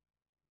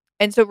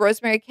so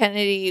Rosemary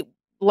Kennedy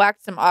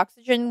lacked some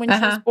oxygen when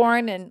she was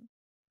born, and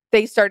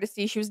they started to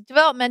see she was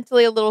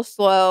developmentally a little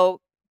slow,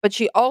 but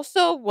she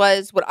also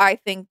was what I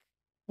think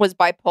was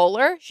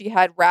bipolar. She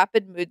had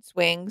rapid mood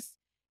swings,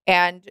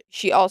 and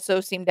she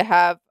also seemed to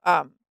have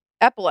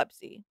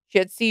epilepsy. She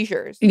had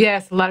seizures.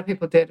 Yes, a lot of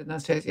people did in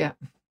those days, yeah.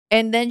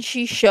 And then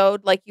she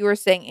showed, like you were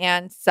saying,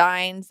 Anne,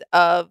 signs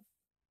of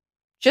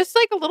just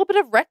like a little bit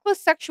of reckless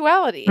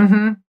sexuality.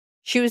 Mm-hmm.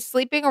 She was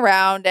sleeping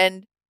around,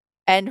 and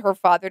her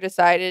father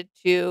decided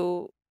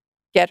to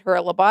get her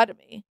a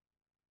lobotomy.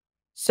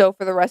 So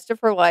for the rest of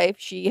her life,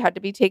 she had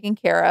to be taken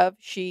care of.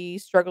 She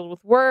struggled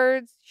with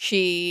words.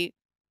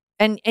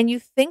 And you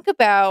think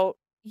about,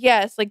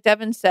 yes, like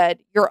Devin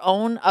said, your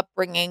own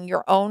upbringing,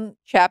 your own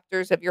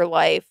chapters of your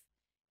life,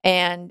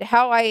 and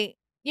how I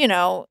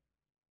don't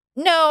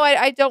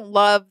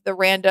love the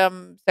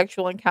random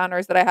sexual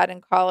encounters that I had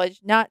in college.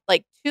 Not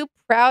like too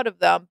proud of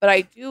them, but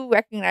I do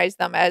recognize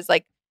them as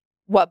like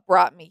what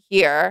brought me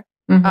here.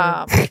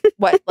 Mm-hmm.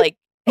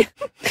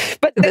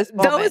 But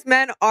those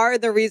men are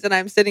the reason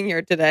I'm sitting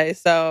here today.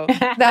 So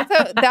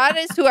that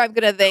is who I'm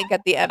going to thank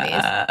at the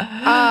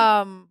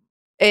Emmys.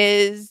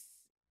 Is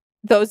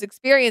those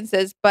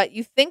experiences. But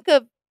you think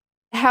of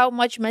how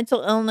much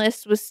mental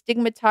illness was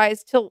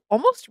stigmatized till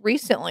almost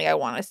recently, I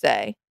want to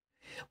say.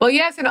 Well,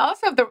 yes, and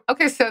also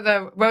so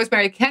the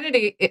Rosemary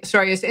Kennedy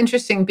story is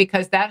interesting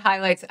because that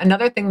highlights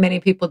another thing many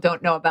people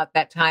don't know about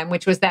that time,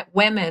 which was that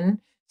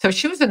women. So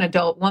she was an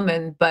adult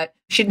woman, but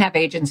she didn't have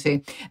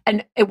agency,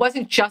 and it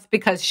wasn't just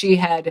because she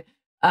had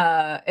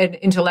an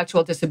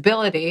intellectual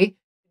disability.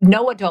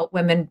 No adult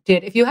women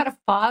did. If you had a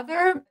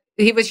father,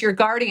 he was your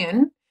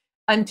guardian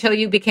until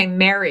you became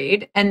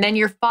married, and then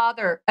your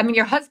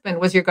husband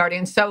was your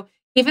guardian. So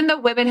even though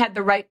women had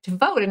the right to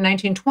vote in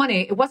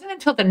 1920, it wasn't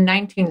until the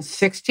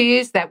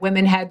 1960s that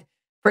women had,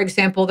 for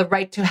example, the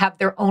right to have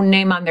their own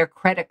name on their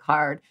credit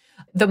card.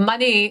 The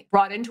money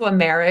brought into a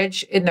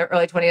marriage in the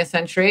early 20th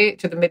century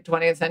to the mid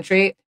 20th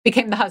century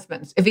became the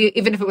husband's,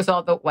 even if it was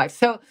all the wife.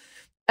 So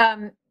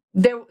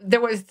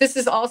this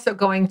is also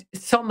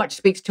so much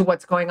speaks to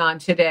what's going on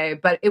today,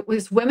 but it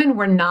was women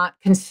were not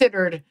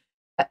considered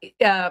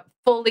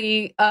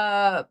fully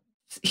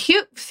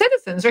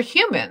citizens or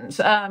humans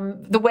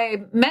the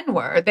way men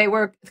were. They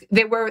were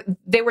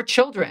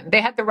children.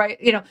 They had the right,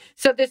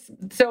 so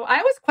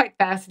I was quite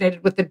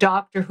fascinated with the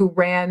doctor who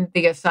ran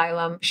the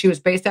asylum. She was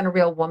based on a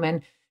real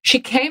woman. She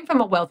came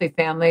from a wealthy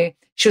family.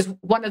 She was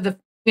one of the,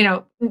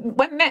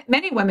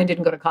 many women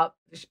didn't go to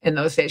college in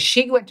those days.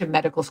 She went to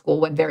medical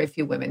school when very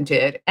few women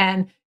did.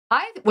 And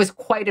I was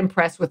quite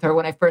impressed with her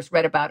when I first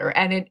read about her.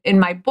 And in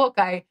my book,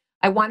 I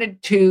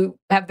wanted to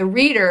have the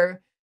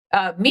reader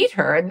meet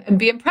her and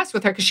be impressed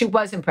with her because she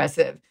was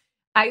impressive.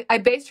 I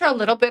based her a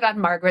little bit on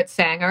Margaret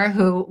Sanger,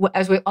 who,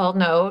 as we all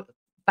know,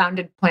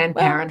 founded Planned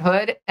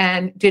Parenthood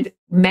and did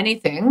many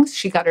things.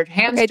 She got her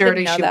hands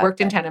dirty. She worked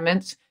in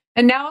tenements.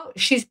 And now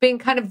she's being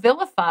kind of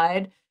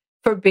vilified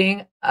for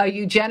being a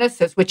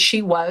eugenicist, which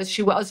she was.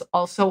 She was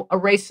also a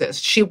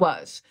racist. She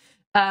was.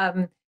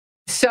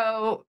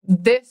 So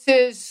this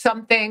is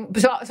something.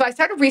 So I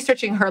started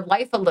researching her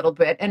life a little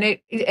bit, and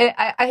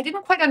I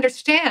didn't quite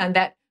understand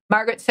that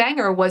Margaret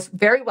Sanger was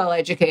very well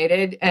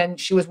educated, and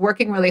she was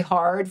working really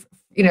hard,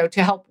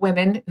 to help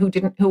women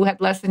who had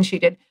less than she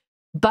did.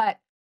 But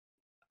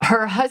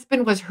her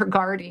husband was her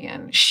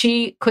guardian.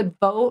 She could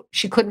vote.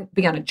 She couldn't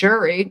be on a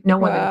jury. No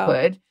woman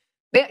could.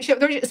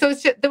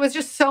 There was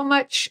just so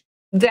much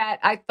that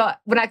I thought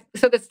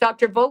so this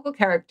Dr. Vogel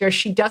character,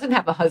 she doesn't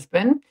have a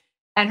husband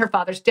and her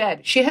father's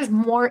dead. She has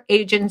more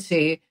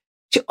agency.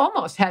 She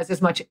almost has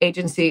as much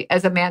agency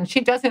as a man.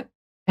 She doesn't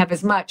have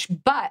as much,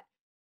 but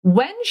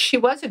when she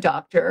was a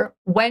doctor,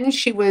 when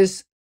she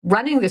was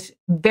running this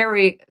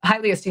very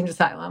highly esteemed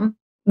asylum,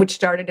 which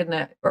started in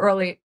the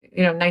early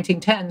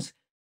 1910s,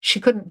 she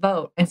couldn't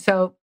vote. And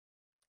so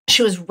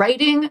she was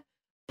writing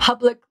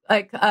public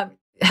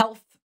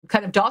health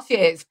kind of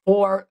dossiers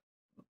for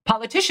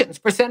politicians,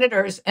 for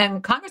senators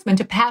and congressmen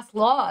to pass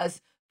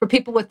laws for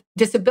people with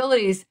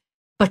disabilities,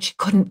 but she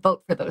couldn't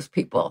vote for those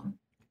people.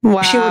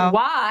 Wow. She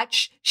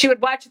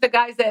would watch the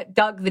guys that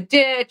dug the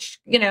ditch,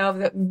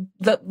 that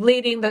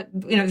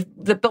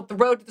built the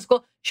road to the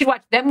school. She'd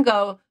watch them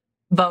go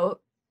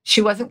vote.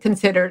 She wasn't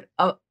considered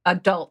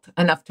adult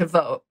enough to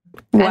vote.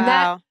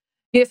 Wow.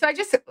 And so I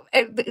just,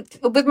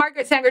 with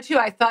Margaret Sanger too,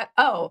 I thought,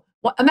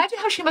 imagine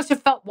how she must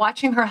have felt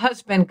watching her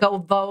husband go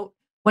vote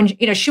when,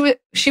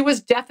 she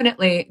was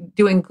definitely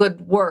doing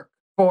good work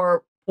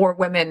for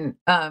women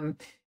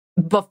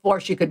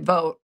before she could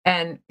vote.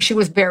 And she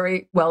was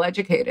very well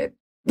educated.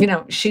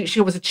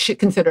 She was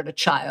considered a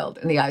child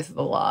in the eyes of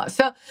the law.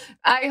 So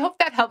I hope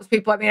that helps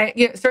people. I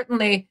mean,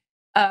 certainly,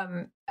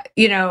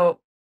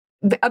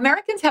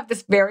 Americans have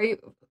this very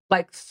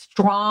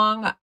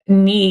strong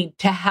need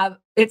to have.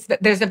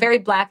 There's a very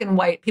black and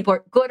white. People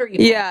are good or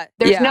evil. Yeah,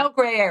 there's no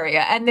gray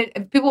area,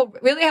 and people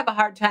really have a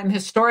hard time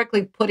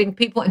historically putting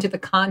people into the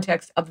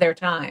context of their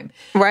time,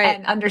 right?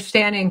 And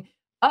understanding.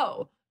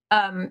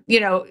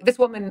 This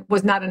woman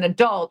was not an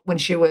adult when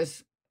she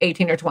was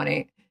 18 or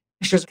 20.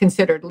 She was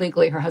considered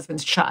legally her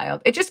husband's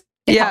child. It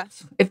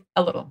helps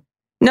a little.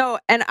 No,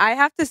 and I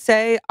have to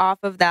say, off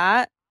of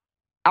that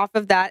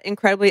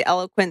incredibly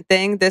eloquent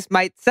thing, this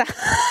might sound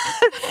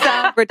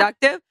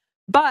reductive,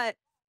 but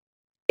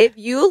if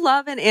you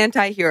love an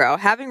anti-hero,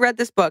 having read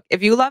this book,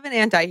 if you love an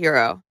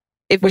anti-hero,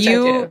 if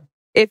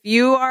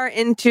you are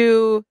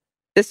into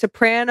The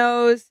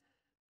Sopranos,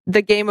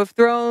 The Game of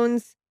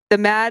Thrones, The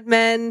Mad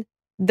Men,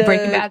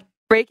 the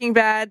Breaking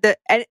Bad,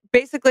 and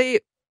basically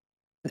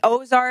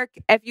Ozark,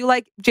 if you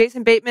like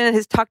Jason Bateman and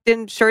his tucked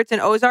in shirts in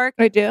Ozark,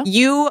 I do.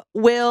 You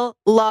will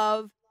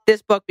love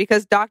this book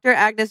because Dr.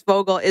 Agnes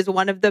Vogel is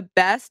one of the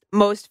best,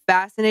 most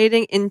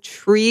fascinating,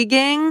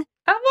 intriguing.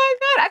 Oh my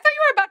God. I thought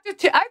you were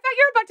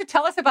about to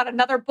tell us about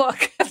another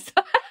book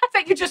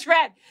that you just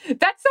read.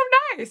 That's so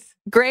nice.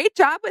 Great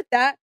job with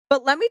that.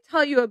 But let me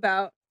tell you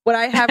about what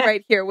I have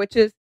right here, which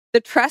is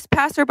The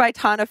Trespasser by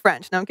Tana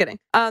French. No, I'm kidding.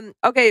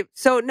 Okay,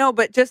 so no,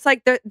 but just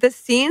like the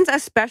scenes,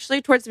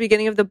 especially towards the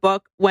beginning of the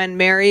book when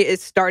Mary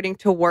is starting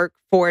to work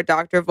for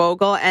Dr.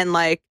 Vogel, and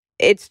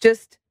it's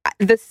just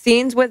the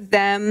scenes with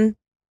them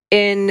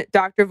in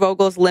Dr.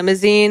 Vogel's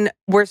limousine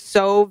were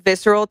so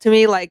visceral to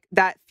me, like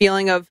that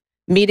feeling of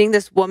meeting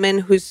this woman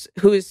who's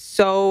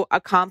so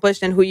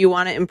accomplished and who you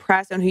want to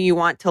impress and who you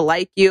want to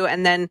like you,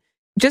 and then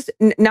just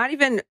not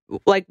even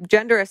like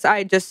gender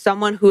aside, just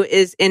someone who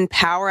is in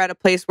power at a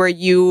place where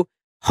you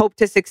hope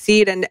to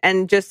succeed,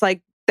 and just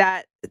like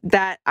that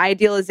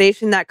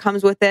idealization that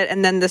comes with it,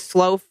 and then the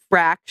slow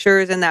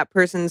fractures in that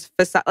person's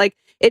facade. Like,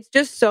 it's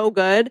just so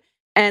good.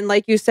 And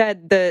like you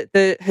said,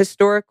 the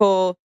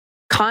historical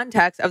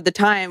context of the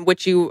time,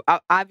 which you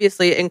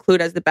obviously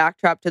include as the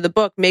backdrop to the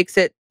book, makes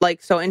it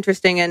like so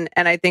interesting. And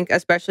I think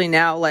especially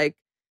now, like,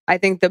 I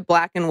think the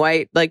black and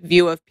white like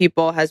view of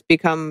people has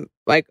become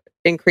like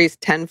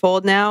increased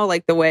tenfold now,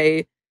 like the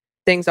way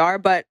things are.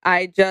 But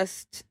I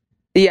just,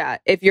 yeah,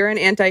 if you're an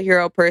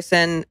anti-hero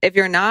person, if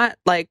you're not,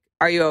 like,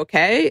 are you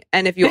okay?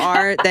 And if you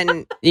are,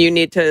 then you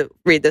need to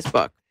read this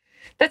book.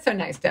 That's so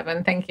nice,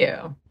 Devin. Thank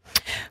you.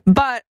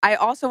 But I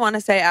also want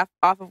to say,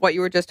 off of what you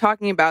were just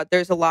talking about,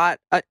 there's a lot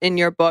in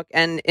your book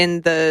and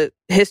in the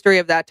history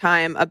of that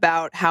time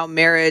about how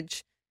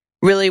marriage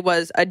really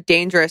was a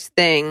dangerous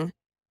thing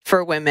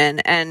for women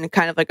and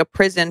kind of like a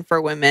prison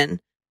for women,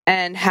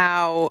 and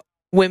how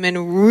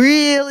women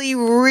really,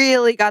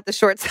 really got the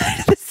short side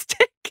of the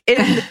stick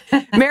in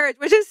marriage,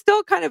 which is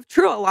still kind of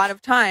true a lot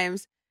of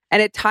times.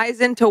 And it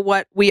ties into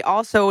what we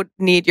also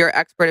need your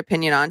expert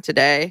opinion on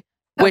today,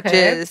 which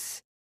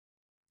is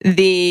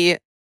the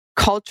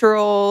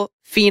cultural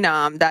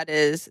phenom that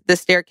is The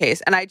Staircase.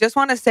 And I just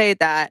want to say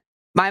that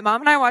my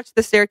mom and I watched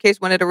The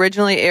Staircase when it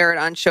originally aired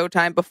on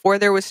Showtime before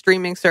there was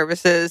streaming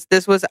services.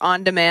 This was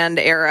on-demand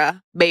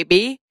era,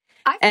 baby.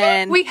 I feel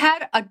like we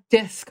had a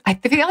disc. I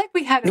feel like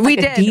we had a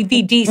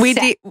DVD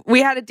set.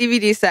 We had a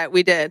DVD set.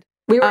 We did.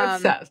 We were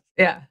obsessed.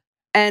 Yeah.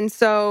 And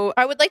so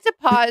I would like to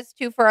pause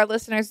too for our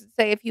listeners and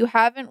say, if you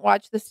haven't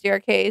watched The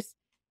Staircase,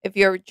 if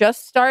you're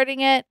just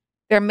starting it,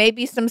 there may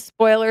be some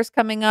spoilers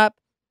coming up.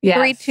 Yes.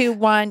 3, 2,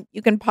 1.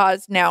 You can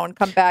pause now and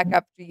come back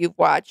after you've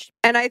watched.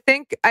 And I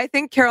think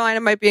Carolina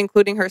might be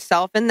including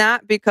herself in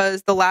that,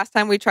 because the last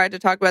time we tried to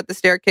talk about The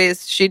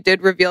Staircase, she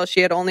did reveal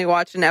she had only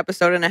watched an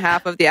episode and a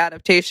half of the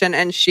adaptation,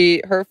 and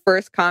her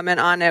first comment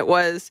on it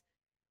was,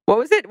 what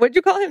was it? What'd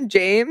you call him,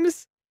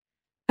 James?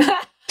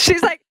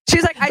 She's like,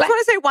 I just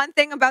want to say one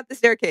thing about The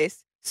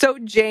Staircase. So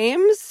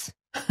James.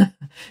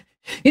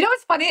 You know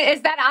what's funny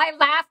is that I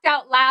laughed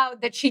out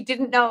loud that she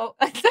didn't know.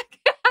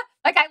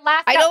 Like, I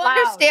laughed out loud. I don't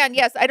understand.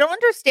 Yes, I don't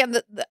understand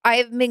that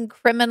I've been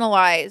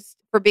criminalized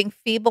for being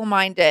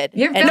feeble-minded.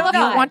 You're and you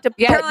want to put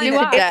me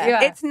to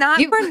death. It's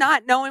not for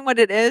not knowing what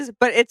it is,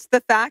 but it's the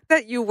fact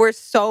that you were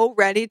so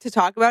ready to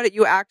talk about it.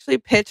 You actually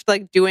pitched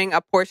like doing a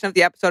portion of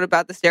the episode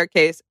about The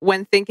Staircase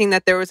when thinking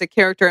that there was a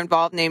character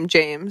involved named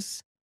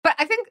James. But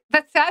I think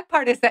the sad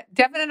part is that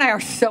Devin and I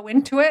are so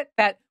into it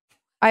that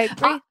I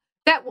agree.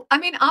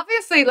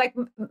 Obviously, like,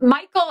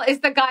 Michael is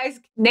the guy's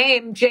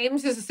name.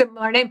 James is a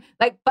similar name.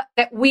 Like, but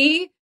that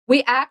we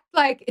act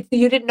like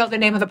you didn't know the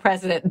name of the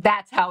president.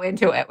 That's how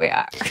into it we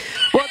are.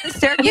 Well, The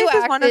Staircase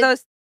is one of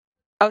those.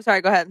 Oh, sorry.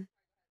 Go ahead.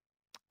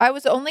 I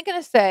was only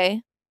going to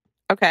say.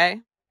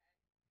 Okay.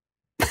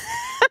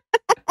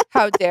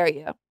 How dare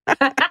you?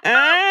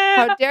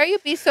 How dare you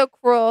be so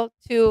cruel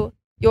to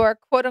your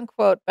quote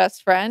unquote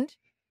best friend?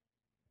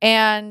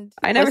 And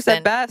I never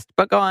said best,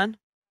 but go on.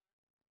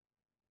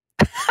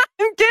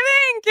 I'm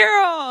kidding,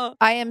 Carol.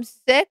 I am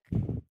sick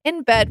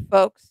in bed,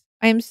 folks.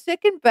 I am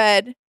sick in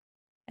bed,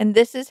 and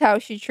this is how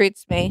she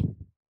treats me.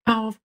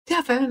 Oh,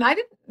 Devin,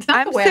 it's not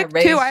I'm the way sick I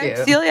raised too. you. I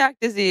have celiac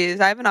disease.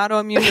 I have an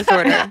autoimmune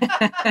disorder.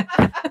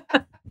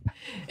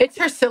 It's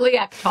her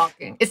celiac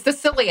talking. It's the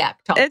celiac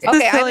talking.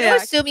 Okay, I'm going to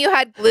assume you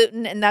had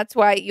gluten, and that's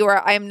why you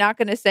are. I am not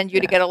going to send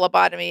you to get a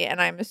lobotomy, and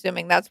I'm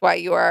assuming that's why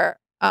you are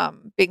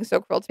being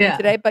so cruel to me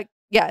today. But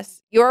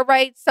yes, you're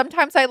right.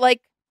 Sometimes I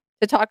like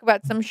to talk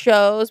about some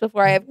shows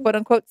before I have quote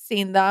unquote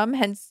seen them.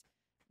 Hence,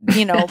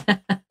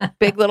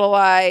 Big Little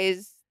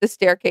Lies, The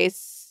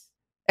Staircase,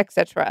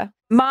 etc.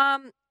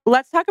 Mom,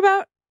 let's talk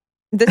about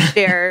The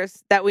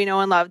Stairs that we know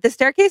and love. The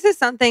Staircase is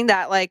something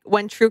that, like,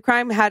 when true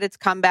crime had its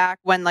comeback,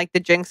 when like The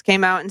Jinx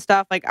came out and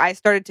stuff, like, I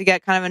started to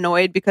get kind of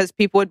annoyed because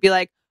people would be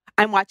like,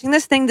 I'm watching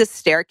this thing, The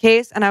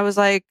Staircase, and I was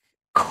like,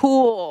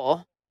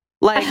 cool.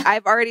 Like,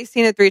 I've already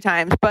seen it 3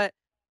 times, but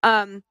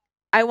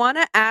I want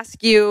to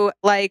ask you,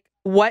 like,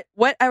 what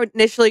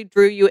initially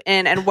drew you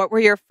in, and what were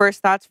your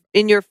first thoughts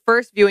in your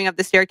first viewing of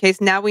The Staircase?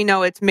 Now we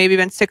know it's maybe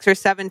been 6 or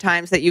 7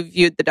 times that you've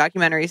viewed the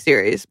documentary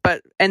series,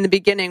 but in the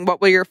beginning,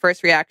 what were your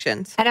first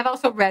reactions? And I've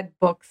also read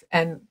books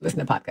and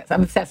listened to podcasts.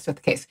 I'm obsessed with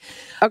the case.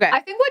 Okay. I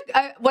think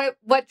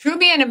what drew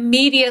me in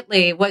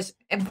immediately was,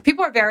 and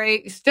people are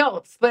very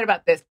still split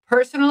about this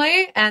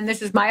personally, and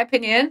this is my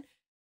opinion,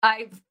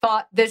 I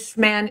thought this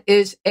man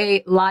is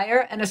a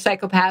liar and a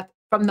psychopath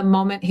from the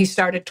moment he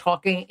started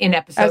talking in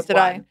episode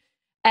 1.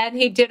 And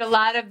he did a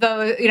lot of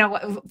those,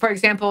 for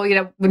example,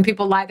 when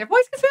people lie, their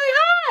voice gets really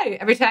high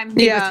every time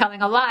he was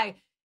telling a lie.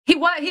 He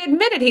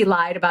admitted he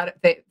lied about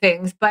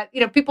things, but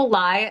people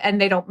lie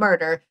and they don't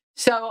murder.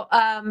 So,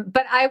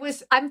 but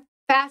I'm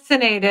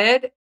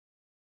fascinated.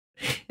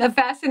 I'm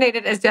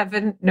fascinated, as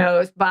Devin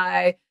knows,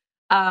 by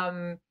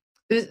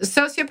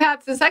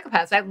sociopaths and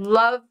psychopaths.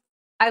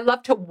 I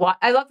love to watch.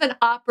 I love an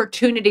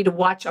opportunity to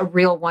watch a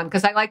real one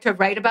because I like to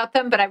write about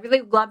them, but I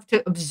really love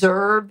to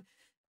observe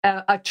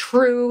a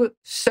true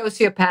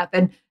sociopath.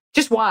 And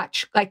just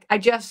watch. Like, I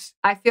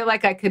feel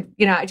like I could,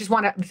 I just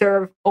want to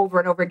observe over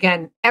and over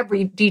again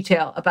every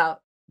detail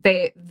about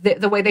the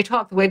way they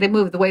talk, the way they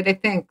move, the way they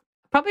think.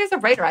 Probably as a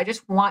writer, I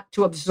just want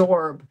to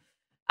absorb.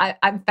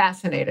 I'm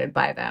fascinated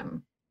by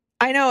them.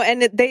 I know,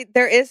 and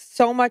there is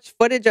so much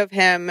footage of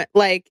him.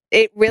 Like,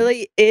 it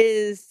really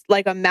is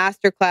like a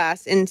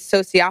masterclass in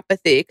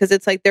sociopathy, because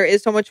it's like there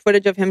is so much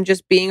footage of him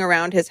just being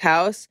around his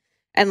house,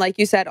 and like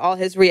you said, all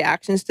his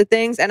reactions to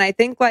things. And I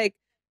think like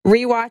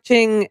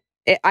rewatching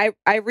it, I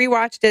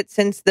rewatched it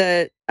since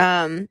the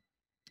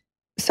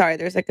sorry,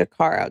 there's like a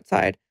car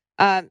outside.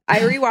 I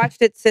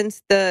rewatched it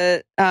since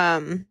the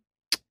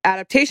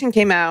adaptation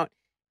came out,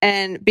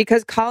 and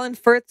because Colin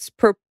Firth's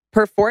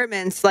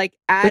performance like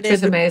added Which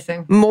is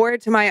amazing. more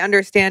to my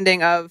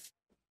understanding of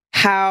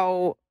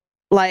how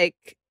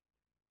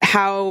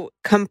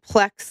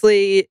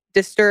complexly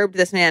disturbed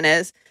this man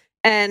is.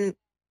 And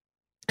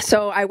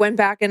so I went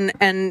back and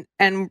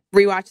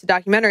rewatched the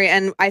documentary,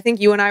 and I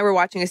think you and I were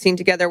watching a scene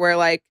together where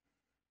like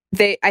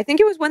I think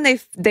it was when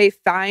they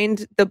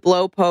find the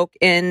blowpoke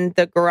in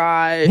the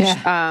garage.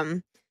 Yeah.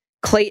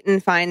 Clayton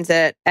finds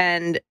it,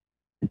 and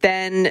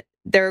then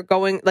they're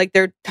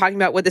talking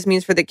about what this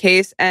means for the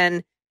case,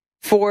 and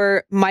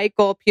for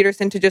Michael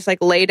Peterson to just like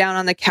lay down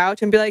on the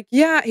couch and be like,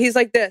 yeah, he's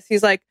like this.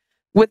 He's like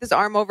with his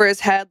arm over his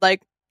head.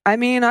 Like, I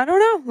mean, I don't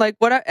know. Like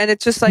what? And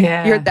it's just like,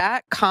 You're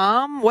that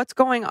calm. What's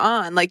going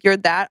on? Like, you're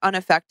that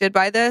unaffected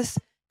by this.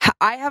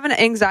 I have an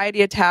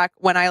anxiety attack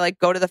when I like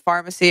go to the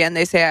pharmacy and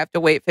they say I have to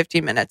wait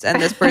 15 minutes.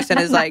 And this person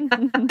is like,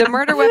 the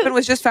murder weapon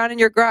was just found in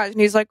your garage. And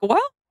he's like, well,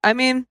 I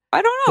mean,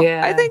 I don't know.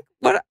 Yeah. I think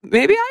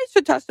maybe I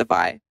should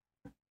testify.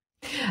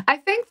 I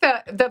think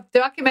the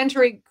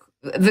documentary,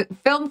 the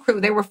film crew,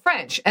 they were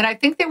French, and I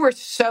think they were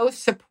so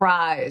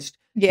surprised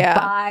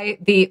by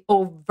the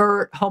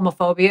overt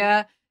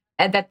homophobia,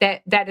 and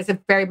that is a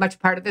very much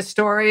part of the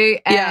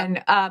story,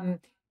 and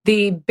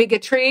the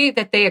bigotry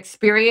that they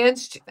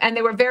experienced. And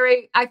they were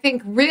very, I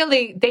think,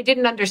 really, they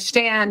didn't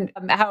understand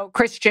how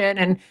Christian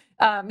and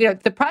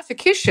the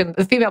prosecution,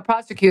 the female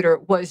prosecutor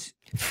was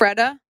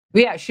Freda.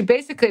 Yeah, she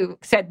basically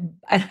said,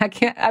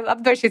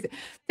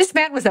 this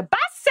man was a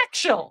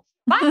bisexual.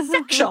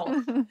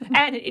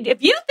 And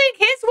if you think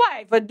his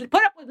wife would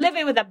put up with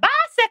living with a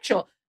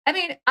bisexual, I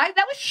mean,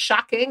 that was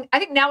shocking. I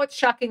think now it's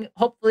shocking,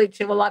 hopefully,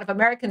 to a lot of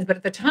Americans. But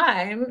at the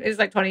time, it was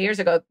like 20 years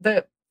ago,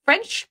 the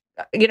French,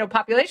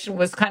 population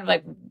was kind of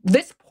like,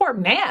 this poor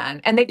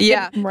man. And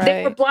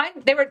they were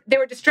blind. They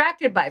were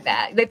distracted by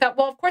that. They thought,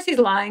 well, of course he's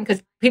lying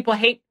because people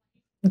hate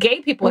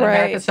gay people in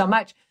America so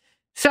much.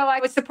 So I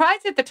was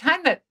surprised at the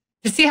time to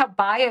see how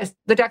biased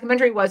the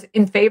documentary was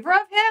in favor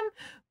of him.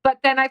 But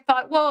then I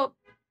thought, well,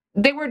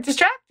 they were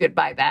distracted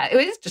by that. It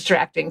is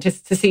distracting to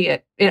see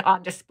it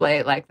on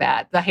display like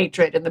that, the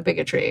hatred and the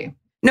bigotry.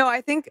 No,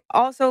 I think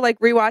also like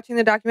rewatching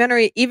the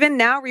documentary, even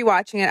now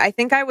rewatching it, I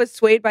think I was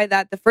swayed by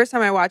that the first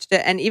time I watched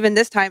it. And even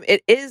this time,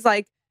 it is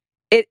like,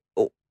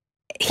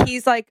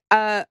 he's like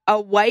a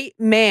white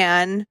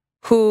man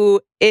who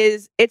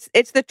is,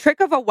 it's the trick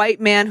of a white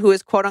man who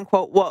is quote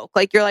unquote woke.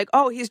 Like, you're like,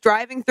 oh, he's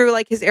driving through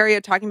like his area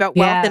talking about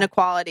wealth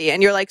inequality.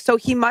 And you're like, so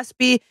he must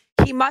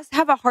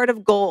have a heart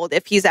of gold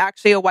if he's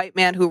actually a white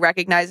man who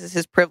recognizes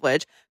his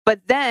privilege. But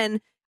then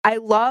I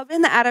love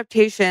in the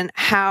adaptation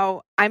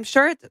how, I'm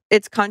sure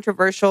it's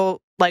controversial,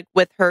 like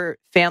with her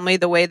family,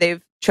 the way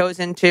they've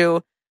chosen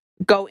to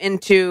go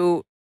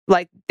into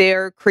like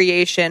their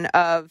creation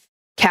of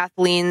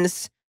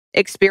Kathleen's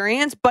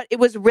experience. But it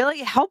was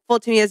really helpful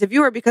to me as a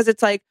viewer, because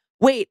it's like,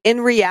 wait,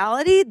 in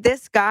reality,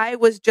 this guy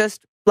was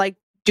just like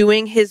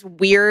doing his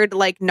weird,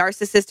 like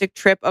narcissistic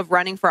trip of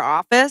running for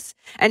office,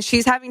 and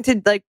she's having to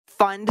like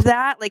fund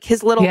that, like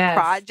his little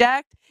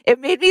project. It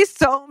made me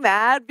so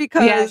mad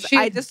because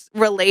I just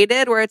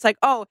related, where it's like,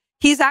 oh,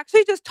 he's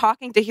actually just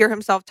talking to hear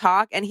himself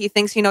talk, and he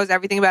thinks he knows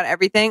everything about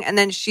everything. And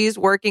then she's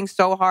working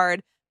so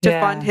hard to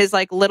fund his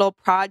like little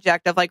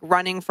project of like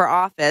running for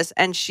office,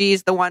 and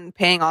she's the one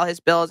paying all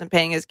his bills and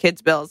paying his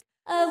kids' bills.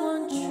 I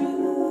want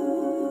true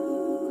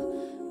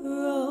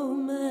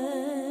romance.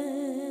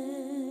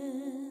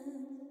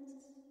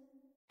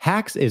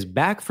 Hacks is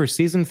back for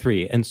season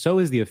 3, and so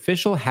is the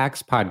official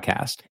Hacks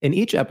podcast. In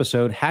each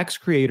episode, Hacks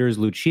creators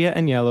Lucia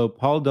Aniello,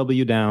 Paul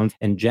W. Downs,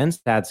 and Jen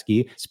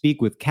Statsky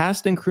speak with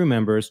cast and crew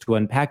members to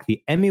unpack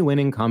the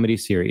Emmy-winning comedy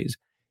series.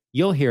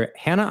 You'll hear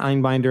Hannah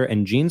Einbinder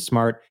and Jean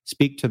Smart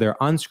speak to their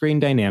on-screen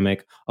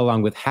dynamic,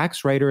 along with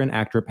Hacks writer and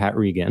actor Pat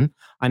Regan,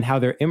 on how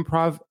their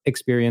improv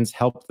experience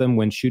helped them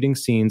when shooting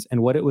scenes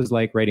and what it was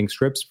like writing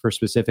scripts for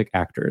specific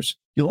actors.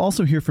 You'll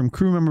also hear from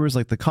crew members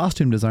like the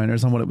costume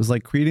designers on what it was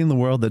like creating the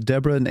world that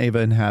Deborah and Ava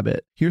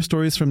inhabit. Hear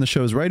stories from the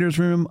show's writer's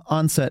room,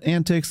 on-set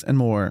antics, and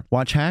more.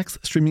 Watch Hacks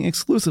streaming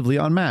exclusively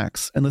on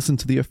Max, and listen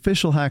to the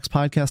official Hacks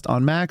podcast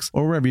on Max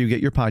or wherever you get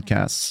your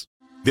podcasts.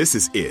 This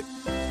is it.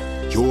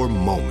 Your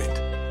moment.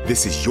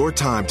 This is your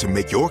time to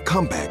make your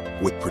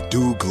comeback with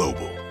Purdue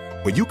Global.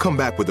 When you come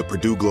back with a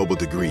Purdue Global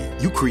degree,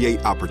 you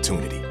create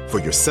opportunity for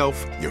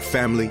yourself, your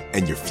family,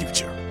 and your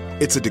future.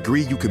 It's a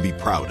degree you can be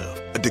proud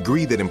of, a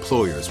degree that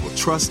employers will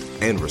trust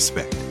and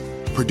respect.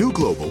 Purdue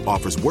Global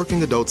offers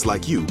working adults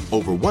like you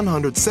over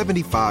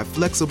 175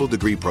 flexible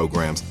degree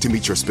programs to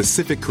meet your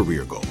specific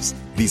career goals.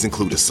 These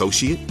include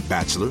associate,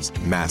 bachelor's,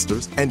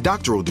 master's, and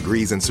doctoral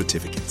degrees and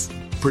certificates.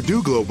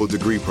 Purdue Global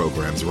degree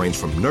programs range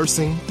from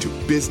nursing to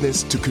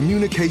business to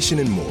communication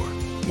and more.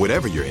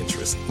 Whatever your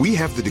interest, we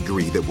have the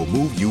degree that will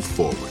move you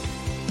forward.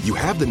 You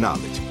have the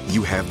knowledge,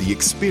 you have the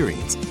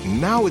experience.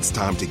 Now it's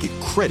time to get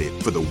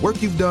credit for the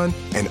work you've done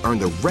and earn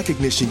the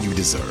recognition you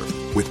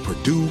deserve with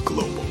Purdue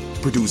Global,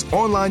 Purdue's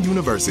online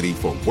university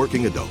for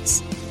working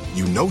adults.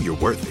 You know you're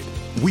worth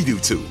it. We do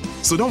too.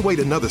 So don't wait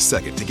another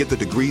second to get the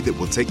degree that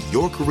will take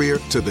your career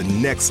to the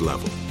next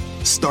level.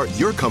 Start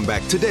your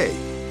comeback today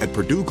at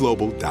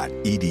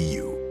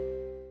purdueglobal.edu.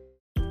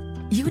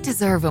 You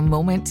deserve a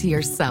moment to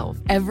yourself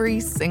every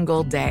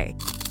single day.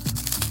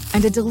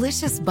 And a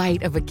delicious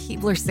bite of a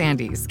Keebler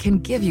Sandies can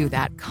give you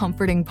that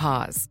comforting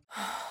pause.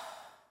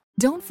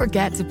 Don't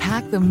forget to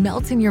pack the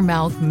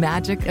melt-in-your-mouth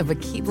magic of a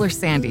Keebler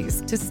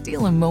Sandies to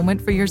steal a moment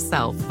for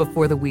yourself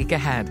before the week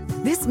ahead.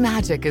 This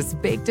magic is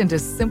baked into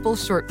simple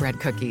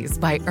shortbread cookies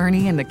by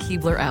Ernie and the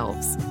Keebler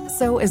Elves.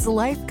 So as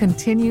life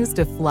continues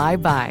to fly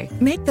by,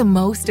 make the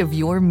most of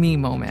your me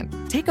moment.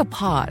 Take a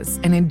pause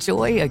and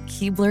enjoy a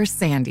Keebler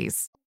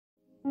Sandies.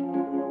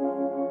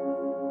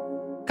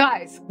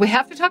 Guys, we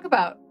have to talk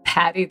about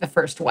Patty, the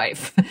first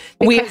wife.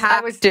 We Because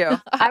have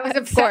to. I was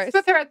obsessed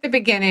with her at the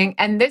beginning.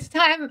 And this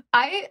time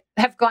I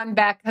have gone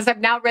back because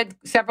I've now read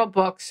several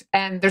books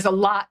and there's a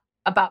lot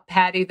about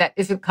Patty that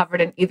isn't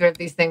covered in either of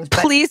these things. But,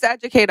 Please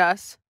educate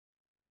us.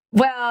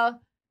 well,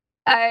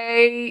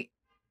 and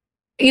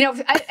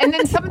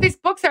then some of these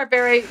books are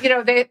very,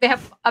 they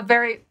have a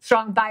very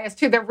strong bias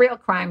too. They're real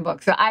crime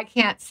books. So I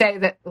can't say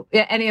that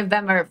any of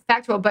them are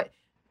factual, but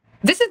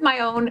this is my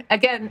own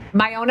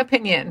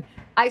opinion.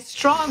 I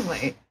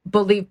strongly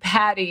believe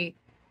Patty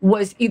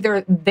was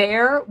either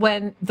there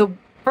when the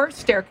first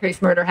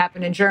staircase murder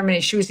happened in Germany.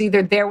 She was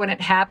either there when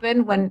it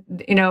happened, when,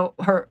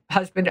 her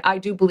husband, I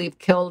do believe,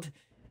 killed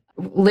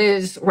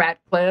Liz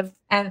Ratcliffe.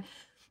 And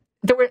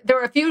there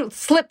were a few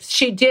slips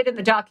she did in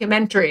the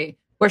documentary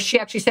where she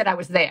actually said, I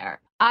was there.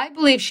 I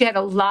believe she had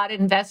a lot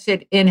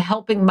invested in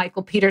helping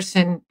Michael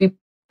Peterson be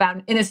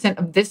found innocent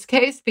of this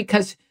case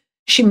because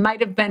she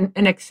might have been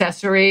an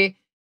accessory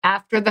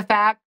after the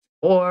fact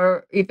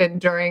or even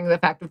during the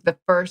fact of the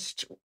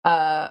first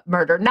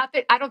murder. Not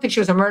that I don't think she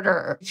was a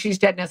murderer. She's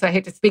dead now, so I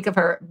hate to speak of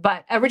her.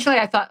 But originally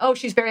I thought, oh,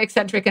 she's very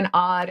eccentric and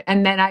odd.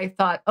 And then I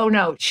thought, oh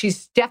no,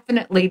 she's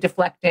definitely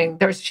deflecting.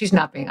 She's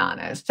not being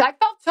honest. So I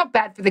felt so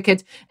bad for the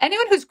kids.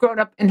 Anyone who's grown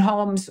up in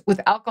homes with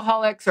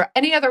alcoholics or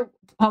any other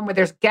home where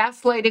there's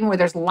gaslighting, where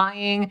there's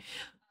lying,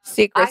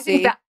 Secrecy. I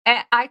think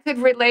that I could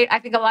relate. I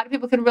think a lot of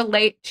people can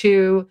relate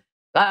to,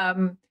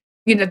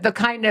 the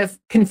kind of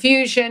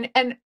confusion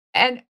and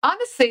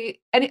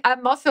honestly, and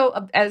I'm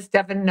also, as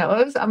Devin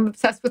knows, I'm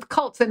obsessed with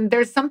cults. And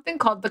there's something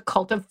called the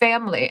cult of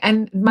family.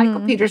 And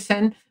Michael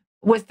Peterson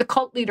was the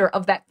cult leader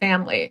of that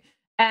family.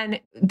 And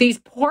these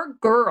poor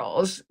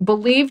girls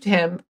believed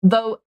him,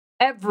 though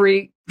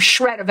every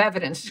shred of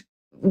evidence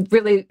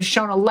really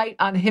shone a light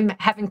on him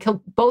having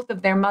killed both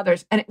of their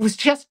mothers. And it was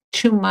just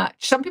too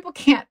much. Some people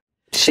can't.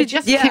 They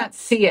just can't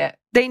see it.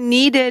 They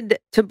needed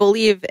to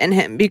believe in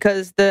him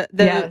because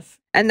Yes.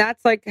 And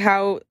that's like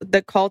how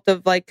the cult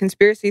of like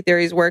conspiracy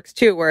theories works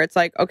too, where it's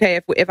like, okay,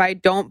 if I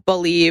don't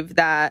believe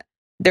that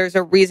there's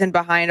a reason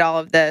behind all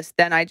of this,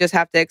 then I just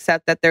have to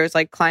accept that there's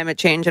like climate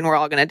change and we're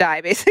all going to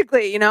die,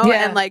 basically, Yeah.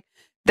 And like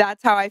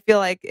that's how I feel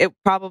like it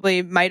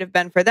probably might have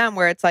been for them,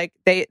 where it's like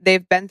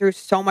they've been through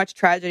so much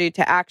tragedy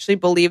to actually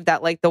believe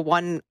that like the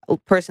one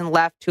person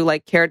left who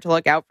like cared to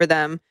look out for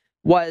them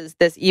was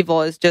this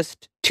evil is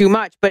just too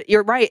much. But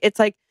you're right. It's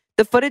like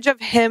the footage of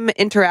him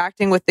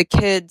interacting with the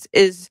kids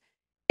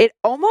it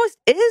almost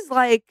is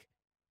like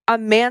a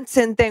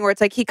Manson thing where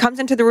it's like he comes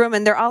into the room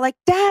and they're all like,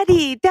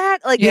 Daddy, Dad,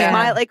 like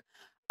smile, like,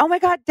 oh my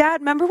God, Dad,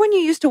 remember when you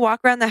used to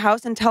walk around the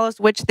house and tell us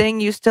which thing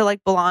used to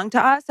like belong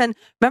to us? And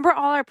remember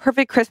all our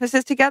perfect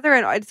Christmases together?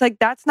 And it's like,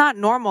 that's not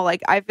normal.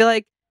 Like, I feel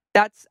like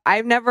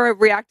I've never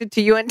reacted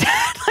to you and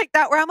Dad like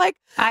that, where I'm like,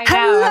 I know,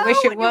 hello, I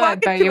wish you when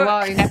would, but you walk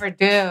won't. You never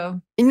do.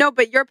 No,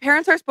 but your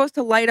parents are supposed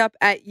to light up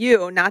at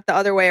you, not the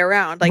other way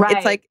around. Like, Right.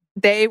 It's like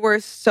they were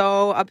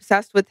so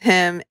obsessed with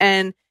him.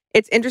 And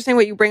it's interesting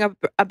what you bring up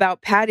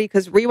about Patty,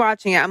 because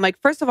rewatching it, I'm like,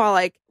 first of all,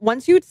 like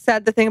once you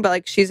said the thing about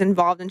like she's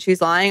involved and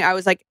she's lying, I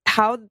was like,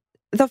 how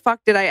the fuck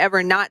did I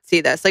ever not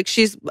see this? Like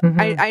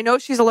I know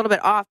she's a little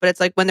bit off, but it's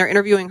like when they're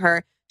interviewing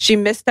her, she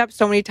missteps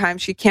so many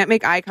times. She can't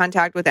make eye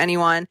contact with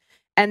anyone.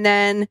 And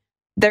then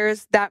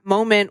there's that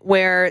moment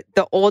where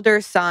the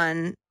older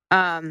son,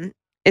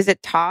 is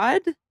it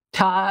Todd?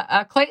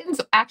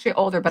 Clayton's actually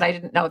older, but I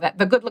didn't know that.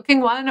 The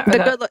good-looking one? Or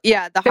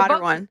the hotter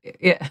one.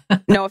 Yeah.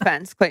 No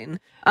offense, Clayton.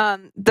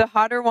 The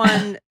hotter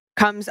one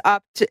comes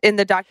up in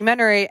the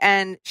documentary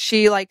and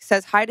she like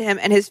says hi to him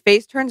and his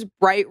face turns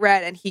bright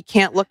red and he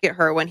can't look at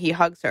her when he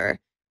hugs her.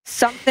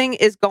 Something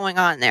is going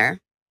on there.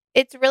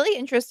 It's really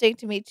interesting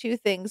to me, two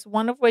things.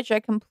 One of which I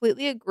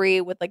completely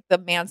agree with, like the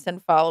Manson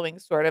following,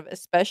 sort of,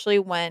 especially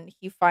when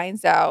he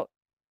finds out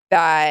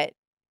that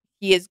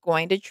he is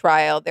going to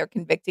trial. They're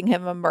convicting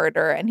him of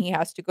murder and he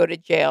has to go to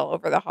jail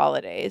over the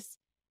holidays.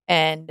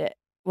 And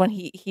when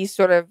he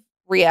sort of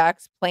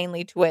reacts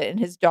plainly to it, and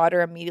his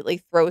daughter immediately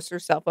throws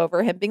herself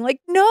over him, being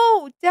like,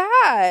 "No,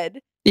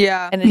 Dad."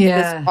 Yeah. And it's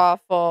Yeah. this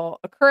awful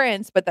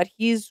occurrence, but that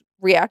he's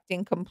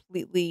reacting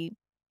completely,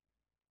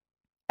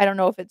 I don't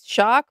know if it's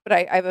shock, but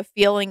I have a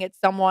feeling it's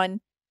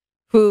someone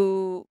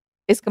who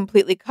is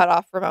completely cut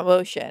off from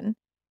emotion.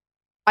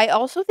 I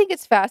also think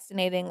it's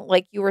fascinating,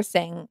 like you were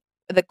saying,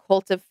 the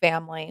cult of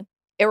family.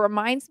 It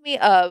reminds me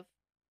of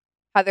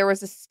how there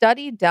was a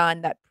study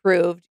done that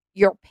proved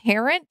your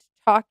parent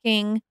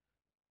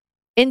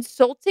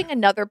insulting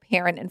another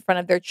parent in front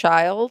of their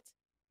child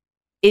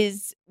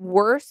is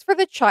worse for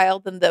the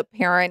child than the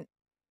parent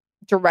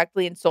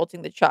directly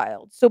insulting the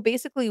child. So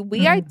basically,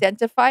 we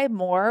identify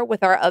more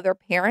with our other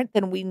parent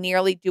than we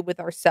nearly do with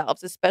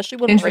ourselves, especially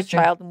when we're a Interesting.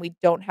 child and we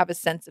don't have a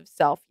sense of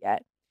self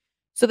yet.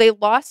 So they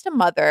lost a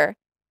mother.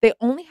 They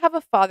only have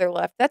a father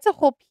left. That's a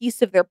whole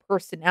piece of their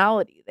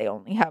personality they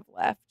only have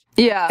left.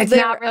 Yeah. It's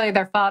not really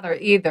their father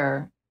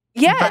either.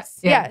 Yes,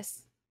 But, yeah.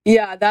 yes.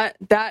 Yeah,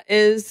 that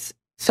is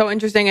so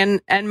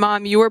interesting. And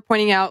Mom, you were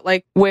pointing out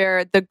like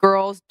where the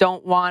girls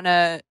don't want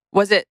to,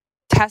 was it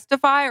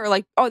testify or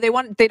like, oh, they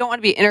don't want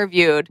to be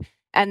interviewed.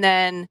 And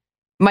then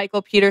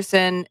Michael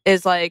Peterson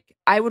is like,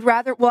 I would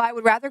rather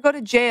go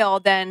to jail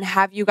than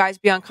have you guys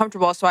be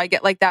uncomfortable. So I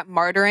get like that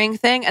martyring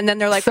thing. And then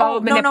they're like, So oh,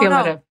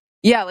 manipulative. no.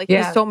 Yeah, like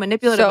Yeah. he's so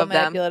manipulative So of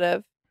them.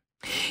 manipulative.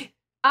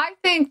 I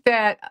think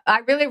that I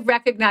really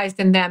recognized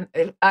in them.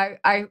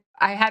 I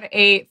had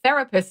a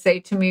therapist say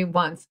to me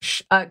once,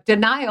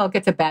 denial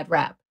gets a bad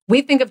rap.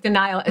 We think of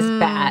denial as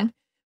bad,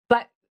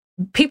 but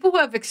people who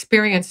have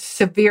experienced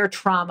severe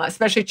trauma,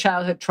 especially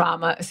childhood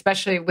trauma,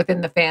 especially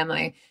within the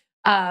family,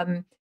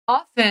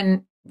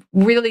 often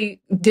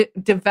really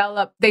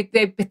develop.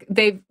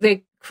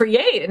 They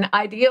create an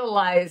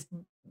idealized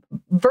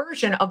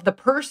version of the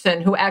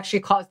person who actually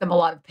caused them a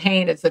lot of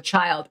pain as a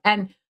child,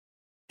 and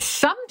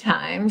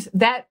sometimes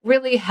that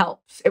really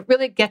helps. It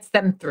really gets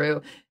them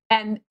through.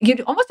 And you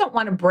almost don't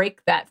want to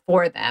break that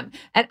for them.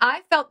 And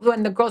I felt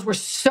when the girls were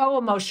so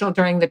emotional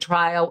during the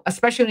trial,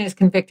 especially when he was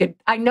convicted,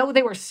 I know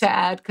they were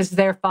sad because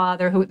their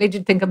father, who they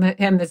did think of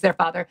him as their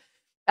father,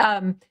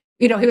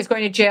 he was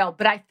going to jail.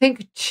 But I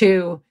think,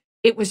 too,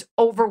 it was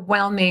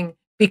overwhelming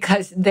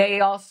because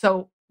they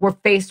also were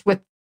faced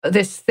with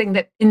this thing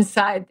that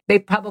inside they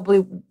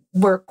probably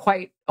were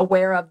quite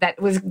aware of,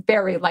 that was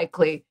very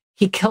likely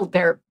he killed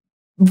their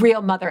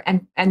real mother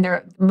and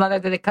their mother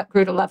that they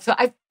grew to love. So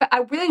I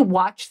really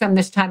watched them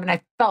this time, and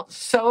I felt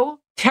so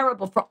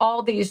terrible for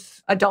all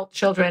these adult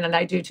children, and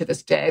I do to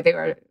this day. They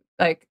were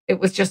like, it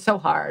was just so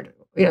hard.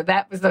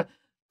 That was the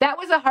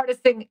hardest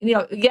thing.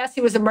 Yes,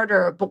 he was a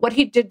murderer, but what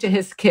he did to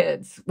his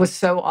kids was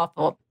so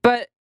awful.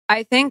 But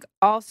I think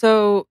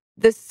also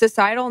the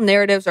societal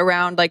narratives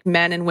around like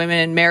men and women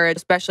in marriage,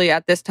 especially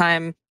at this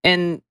time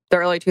in the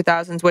early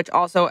 2000s, which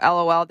also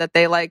LOL that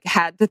they like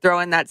had to throw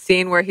in that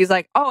scene where he's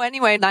like, oh,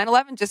 anyway,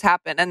 9/11 just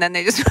happened. And then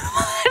they just,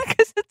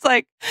 because it's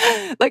like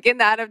in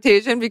the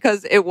adaptation,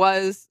 because it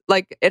was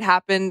like, it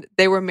happened,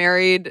 they were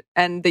married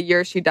and the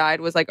year she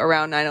died was like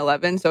around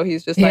 9/11. So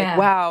he's just like,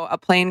 wow, a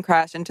plane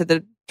crashed into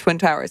the Twin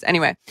Towers.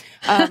 Anyway.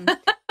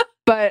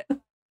 But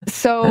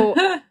so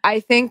I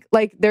think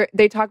like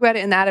they talk about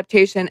it in the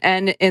adaptation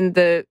and in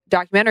the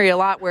documentary a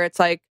lot, where it's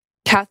like,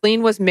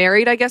 Kathleen was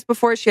married, I guess,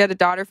 before. She had a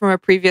daughter from a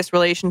previous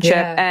relationship.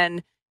 Yeah.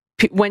 And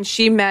when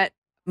she met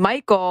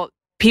Michael,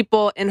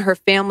 people in her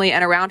family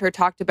and around her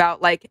talked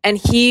about like, and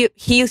he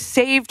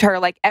saved her,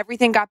 like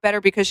everything got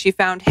better because she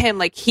found him,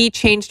 like he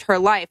changed her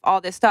life, all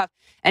this stuff.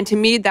 And to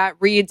me, that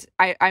reads,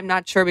 I'm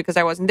not sure because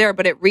I wasn't there,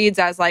 but it reads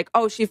as like,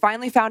 oh, she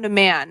finally found a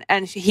man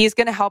and he's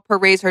going to help her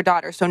raise her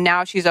daughter. So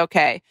now she's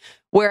okay.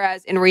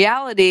 Whereas in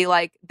reality,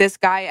 like this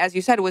guy, as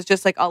you said, was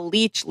just like a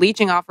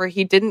leeching off her.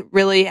 He didn't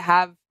really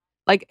have,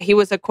 like, he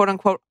was a quote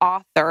unquote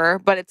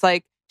author, but it's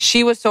like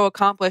she was so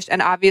accomplished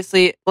and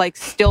obviously like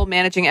still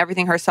managing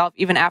everything herself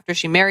even after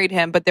she married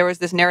him. But there was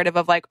this narrative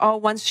of like, oh,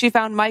 once she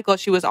found Michael,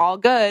 she was all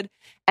good.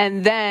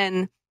 And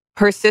then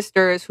her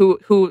sisters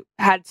who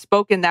had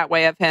spoken that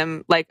way of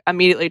him, like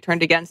immediately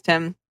turned against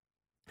him.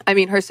 I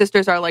mean, her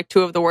sisters are like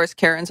two of the worst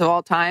Karens of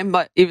all time.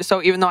 But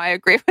even though I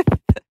agree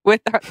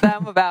with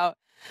them about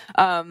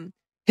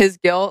his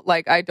guilt,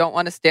 like I don't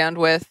want to stand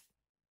with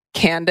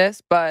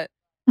Candace, but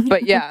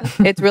yeah,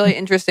 it's really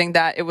interesting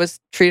that it was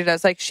treated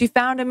as like, she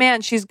found a man,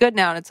 she's good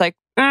now. And it's like,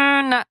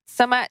 not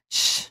so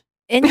much.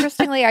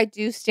 Interestingly, I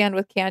do stand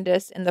with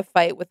Candace in the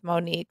fight with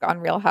Monique on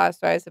Real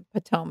Housewives of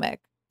Potomac.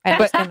 I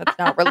understand that's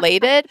not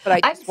related, but I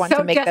just want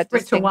to make that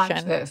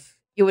distinction.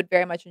 You would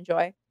very much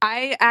enjoy.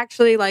 I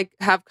actually like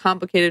have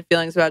complicated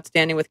feelings about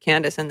standing with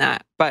Candace in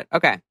that, but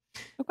okay.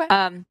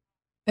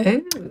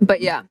 Okay. But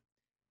yeah.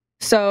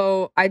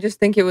 So I just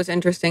think it was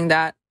interesting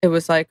that it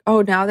was like,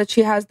 oh, now that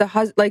she has the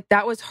husband, like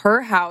that was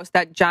her house,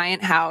 that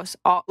giant house,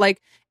 all like,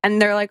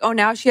 and they're like, oh,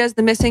 now she has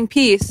the missing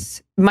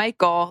piece,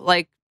 Michael,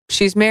 like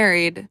she's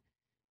married,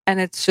 and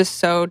it's just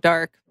so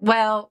dark.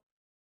 Well,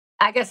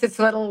 I guess it's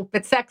a little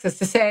bit sexist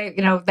to say,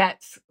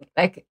 that's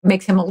like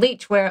makes him a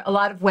leech, where a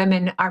lot of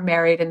women are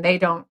married and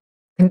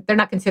they're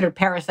not considered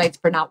parasites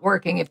for not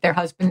working if their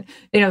husband,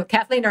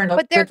 Kathleen earned a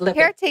But they're good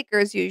living.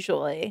 caretakers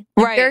usually.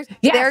 Right.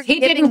 They're he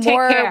getting didn't take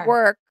more care.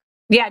 work.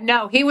 Yeah,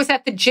 no, he was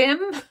at the gym.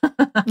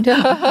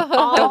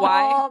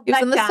 why? He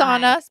was in the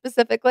sauna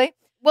specifically.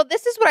 Well,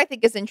 this is what I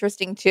think is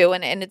interesting too,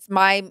 and it's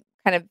my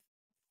kind of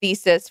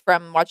thesis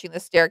from watching The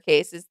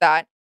Staircase, is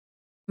that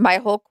my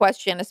whole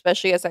question,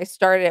 especially as I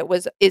started it,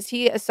 was, is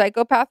he a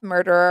psychopath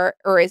murderer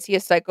or is he a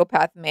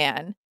psychopath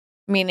man?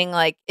 Meaning,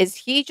 like, is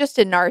he just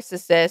a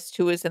narcissist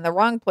who is in the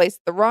wrong place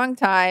at the wrong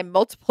time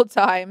multiple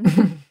times?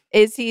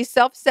 Is he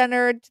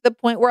self-centered to the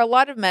point where a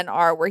lot of men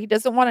are, where he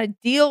doesn't want to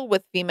deal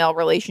with female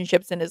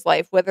relationships in his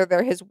life, whether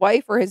they're his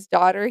wife or his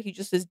daughter? He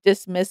just is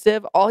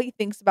dismissive. All he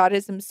thinks about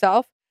is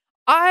himself.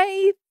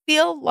 I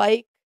feel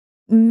like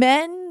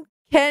men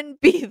can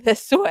be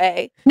this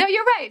way. No,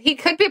 you're right. He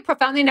could be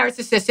profoundly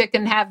narcissistic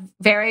and have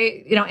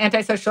very,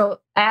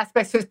 antisocial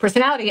aspects to his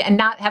personality and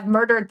not have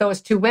murdered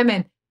those two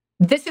women.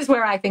 This is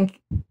where I think,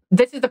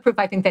 this is the proof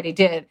I think that he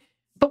did.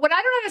 But what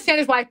I don't understand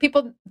is why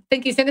people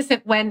think he's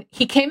innocent when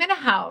he came in a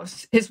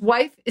house, his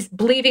wife is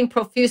bleeding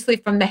profusely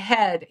from the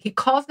head. He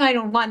calls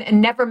 911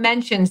 and never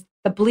mentions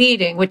the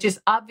bleeding, which is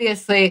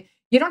obviously,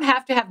 you don't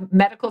have to have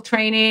medical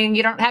training.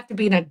 You don't have to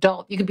be an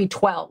adult. You could be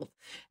 12.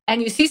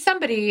 And you see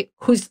somebody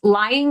who's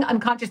lying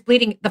unconscious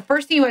bleeding. The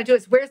first thing you want to do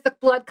is, where's the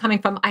blood coming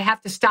from? I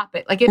have to stop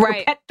it. Like if your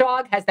pet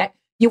dog has that,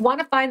 you want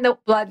to find the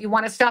blood, you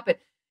want to stop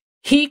it.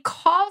 He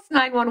calls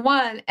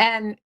 911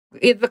 and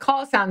the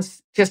call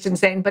sounds just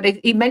insane, but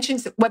he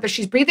mentions whether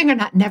she's breathing or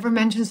not, never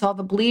mentions all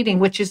the bleeding,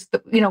 which is,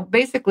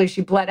 basically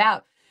she bled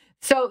out.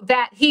 So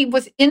that he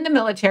was in the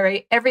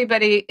military.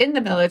 Everybody in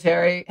the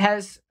military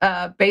has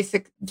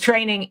basic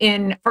training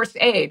in first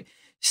aid.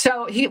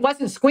 So he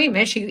wasn't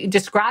squeamish. He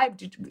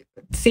described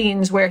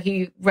scenes where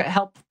he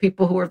helped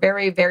people who were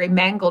very, very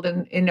mangled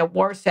in a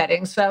war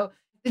setting. So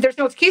there's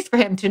no excuse for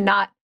him to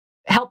not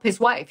help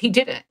his wife. He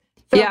didn't.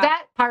 So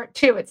that part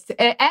too,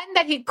 and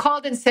that he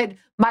called and said,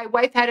 my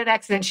wife had an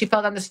accident. She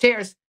fell down the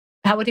stairs.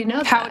 How would he know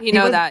that? How would he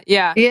know that?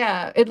 Yeah.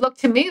 Yeah. It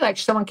looked to me like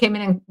someone came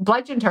in and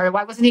bludgeoned her.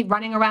 Why wasn't he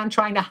running around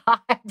trying to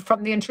hide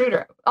from the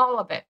intruder? All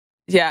of it.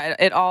 Yeah.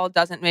 It all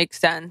doesn't make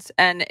sense.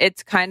 And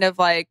it's kind of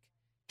like,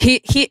 he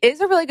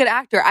is a really good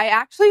actor. I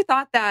actually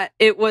thought that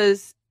it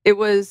was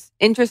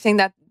interesting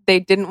that they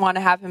didn't want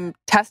to have him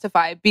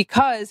testify,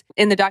 because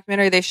in the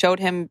documentary, they showed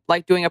him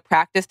like doing a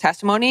practice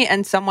testimony,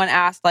 and someone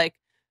asked like,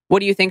 what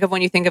do you think of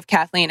when you think of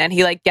Kathleen? And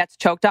he like gets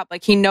choked up.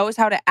 Like he knows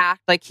how to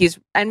act like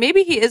and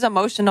maybe he is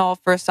emotional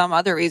for some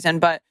other reason,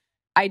 but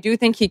I do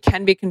think he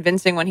can be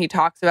convincing when he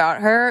talks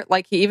about her.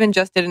 Like he even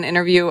just did an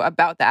interview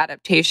about the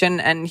adaptation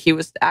and he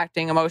was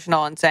acting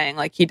emotional and saying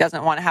like he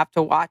doesn't want to have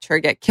to watch her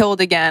get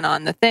killed again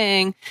on the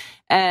thing.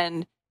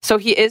 And so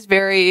he is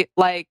very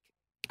like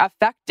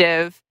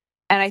effective.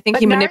 And I think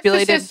he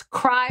manipulated. Narcissists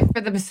cry for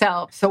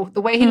themselves. So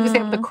the way he was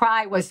able to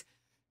cry was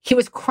he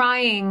was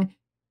crying.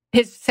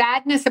 His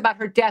sadness about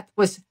her death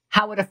was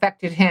how it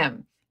affected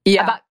him.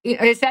 Yeah. About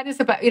his sadness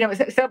about,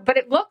 so, but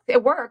it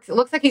works. It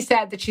looks like he's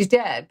sad that she's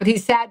dead, but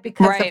he's sad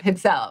because of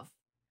himself.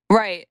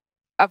 Right.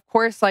 Of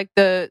course, like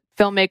the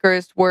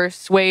filmmakers were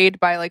swayed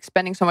by like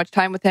spending so much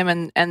time with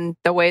him and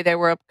the way they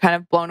were kind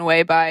of blown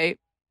away by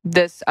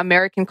this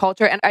American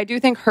culture. And I do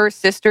think her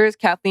sisters,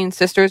 Kathleen's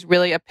sisters,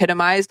 really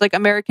epitomized like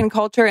American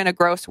culture in a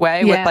gross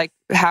way with like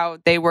how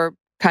they were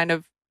kind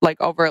of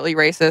like overtly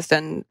racist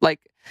and like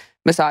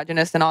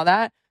misogynist and all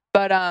that.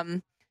 But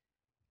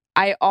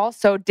I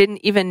also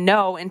didn't even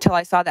know until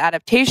I saw the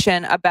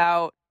adaptation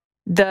about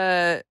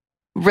the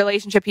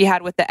relationship he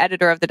had with the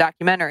editor of the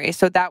documentary.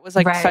 So that was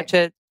like such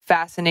a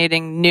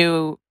fascinating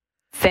new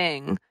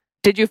thing.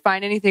 Did you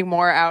find anything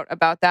more out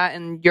about that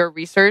in your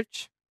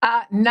research?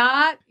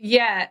 Not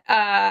yet,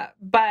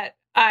 but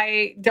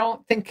I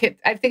don't think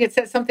I think it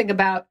says something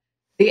about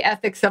the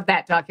ethics of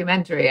that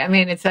documentary. I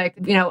mean, it's like,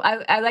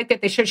 I like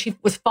that they showed she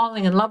was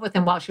falling in love with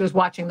him while she was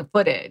watching the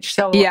footage.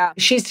 So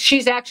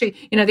she's actually,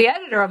 the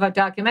editor of a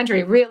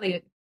documentary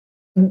really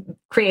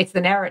creates the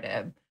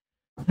narrative.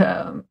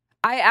 I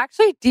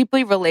actually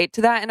deeply relate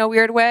to that in a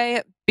weird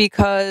way,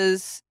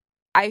 because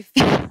I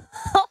feel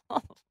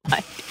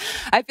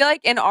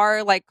like in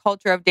our like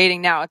culture of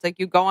dating now, it's like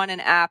you go on an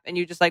app and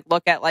you just like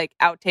look at like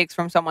outtakes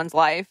from someone's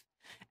life.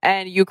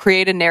 And you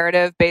create a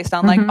narrative based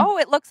on like, oh,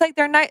 it looks like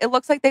they're nice. It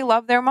looks like they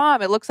love their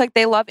mom. It looks like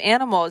they love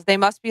animals. They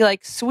must be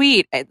like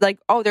sweet. Like,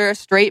 oh, they're a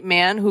straight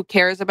man who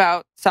cares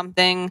about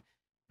something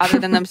other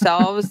than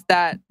themselves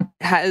that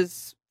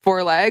has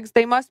 4 legs.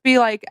 They must be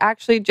like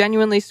actually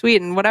genuinely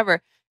sweet and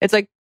whatever. It's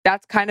like,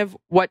 that's kind of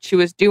what she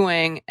was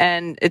doing.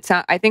 And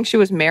I think she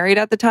was married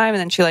at the time and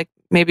then she like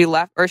maybe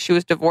left or she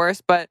was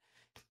divorced. But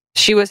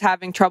she was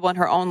having trouble in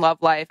her own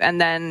love life and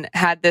then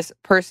had this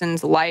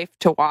person's life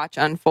to watch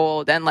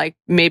unfold and like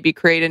maybe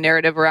create a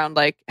narrative around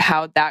like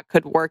how that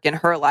could work in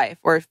her life,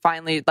 or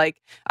finally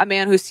like a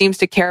man who seems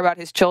to care about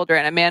his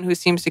children, a man who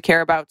seems to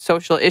care about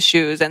social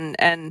issues. And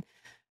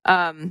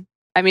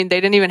I mean, they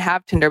didn't even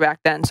have Tinder back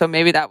then. So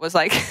maybe that was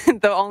like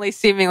the only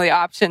seemingly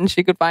option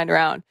she could find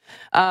around.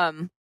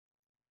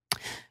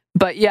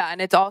 But yeah,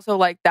 and it's also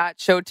like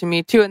that showed to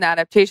me too in the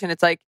adaptation.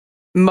 It's like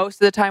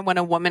most of the time when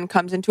a woman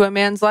comes into a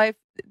man's life,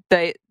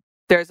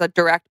 there's a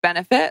direct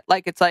benefit.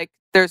 Like it's like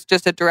there's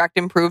just a direct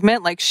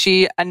improvement. Like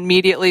she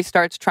immediately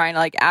starts trying to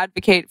like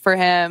advocate for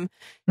him.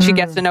 She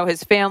gets to know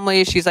his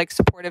family. She's like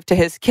supportive to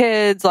his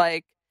kids.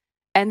 Like,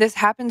 and this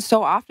happens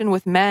so often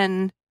with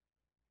men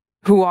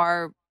who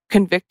are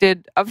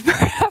convicted of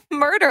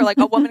murder. Like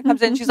a woman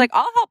comes in, she's like,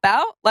 I'll help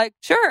out. Like,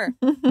 sure.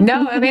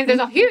 No, I mean, there's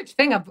a huge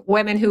thing of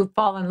women who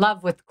fall in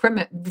love with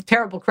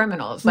terrible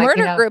criminals. Like,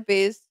 murder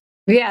groupies.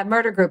 Yeah,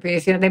 murder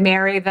groupies. You know, they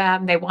marry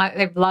them, they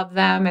love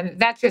them, and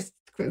that's just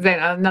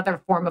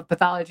another form of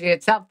pathology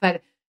itself.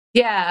 But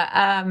yeah,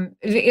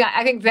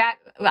 I think that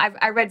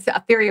I read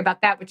a theory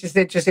about that, which is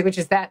interesting, which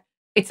is that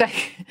it's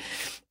like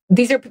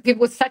these are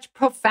people with such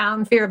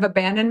profound fear of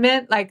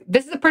abandonment. Like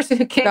this is a person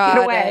who can't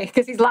get away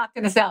because he's locked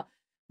in a cell.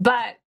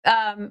 But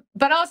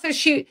also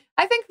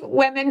I think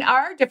women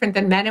are different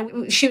than men,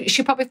 and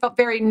she probably felt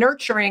very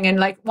nurturing and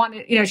like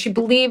wanted, you know, she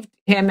believed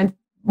him and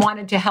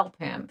wanted to help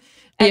him.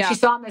 And she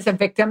saw him as a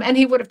victim, and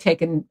he would have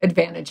taken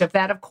advantage of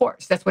that. Of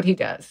course, that's what he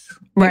does.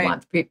 He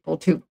wants people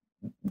to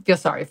feel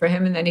sorry for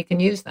him, and then he can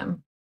use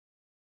them.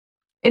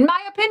 In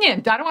my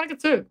opinion, I don't want to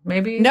get sued.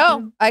 Maybe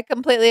no, I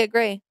completely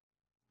agree.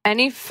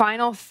 Any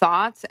final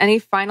thoughts? Any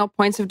final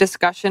points of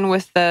discussion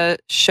with the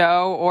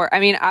show? Or I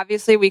mean,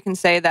 obviously, we can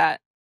say that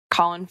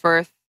Colin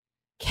Firth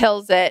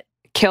kills it,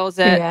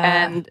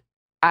 and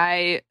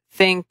I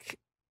think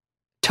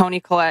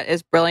Toni Collette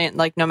is brilliant,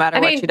 like no matter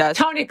what she does.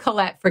 Toni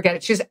Collette, forget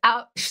it. She's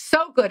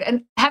so good.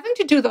 And having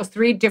to do those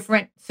 3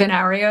 different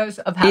scenarios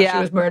of how she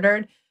was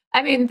murdered,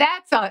 I mean,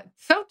 that's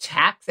so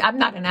taxing. I'm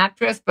not an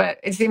actress, but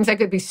it seems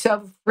like it'd be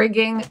so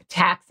frigging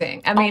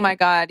taxing. I mean, oh my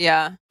God,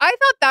 yeah. I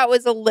thought that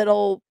was a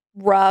little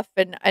rough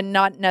and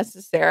not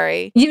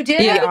necessary. You did?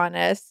 To be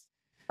honest.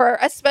 For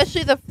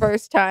especially the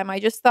first time, I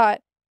just thought,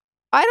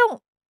 I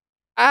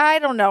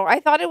don't know. I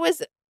thought it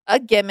was a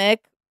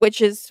gimmick, which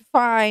is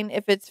fine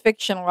if it's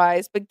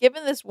fictionalized, but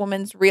given this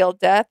woman's real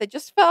death, it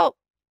felt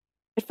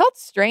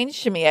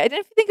strange to me. I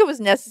didn't think it was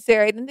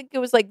necessary. I didn't think it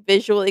was like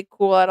visually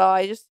cool at all.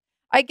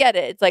 I get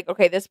it. It's like,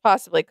 okay, this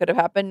possibly could have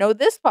happened. No,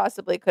 this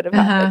possibly could have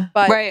happened.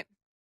 But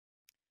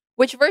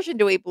which version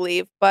do we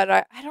believe? But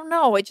I don't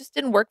know. It just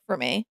didn't work for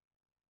me.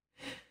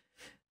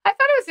 I thought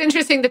it was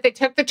interesting that they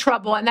took the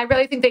trouble, and I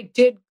really think they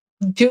did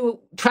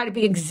try to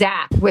be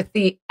exact with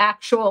the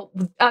actual,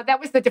 that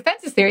was the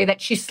defense's theory, that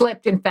she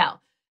slipped and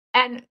fell.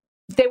 And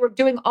they were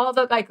doing all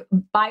the like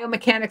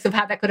biomechanics of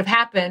how that could have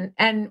happened.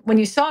 And when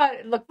you saw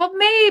it, look, well,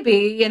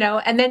 maybe, you know,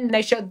 and then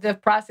they showed the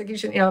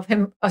prosecution, you know, of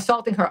him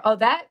assaulting her. Oh,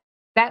 that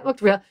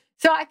looked real.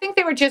 So I think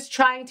they were just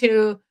trying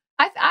to,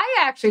 I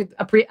actually,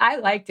 I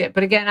liked it.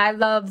 But again, I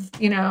love,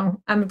 you know,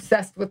 I'm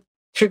obsessed with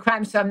true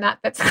crime. So I'm not,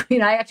 you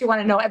know, I actually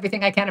want to know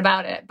everything I can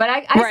about it. But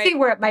I see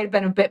where it might have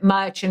been a bit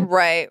much and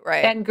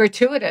and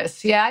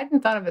gratuitous. Yeah, I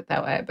hadn't thought of it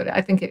that way, but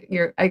I think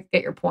I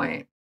get your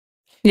point.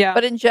 Yeah.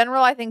 But in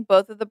general, I think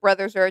both of the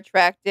brothers are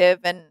attractive,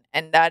 and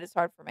that is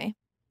hard for me.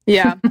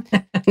 Yeah.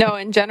 No,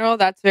 in general,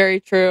 that's very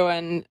true.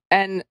 And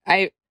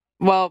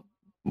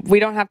we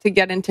don't have to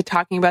get into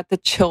talking about the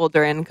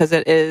children because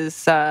it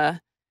is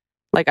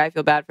like I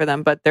feel bad for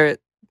them, but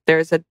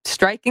there's a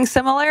striking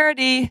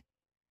similarity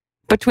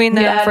between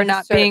them for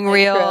not being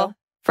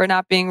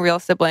real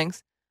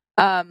siblings.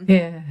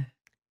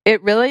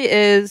 It really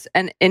is,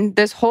 and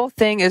this whole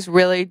thing is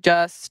really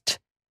just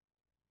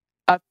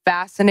a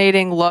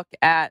fascinating look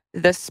at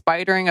the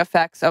spidering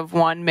effects of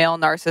one male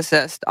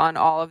narcissist on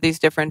all of these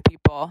different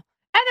people.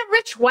 And a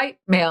rich white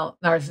male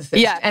narcissist.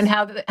 Yes. And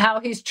how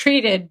he's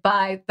treated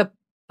by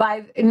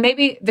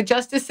maybe the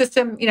justice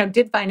system, you know,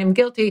 did find him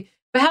guilty.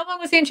 But how long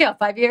was he in jail?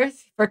 5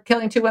 years for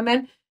killing 2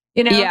 women?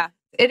 You know? Yeah.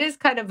 It is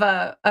kind of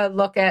a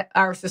look at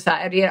our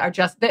society,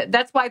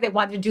 that's why they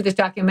wanted to do this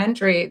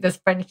documentary. This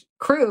French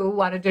crew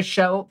wanted to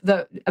show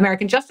the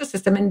American justice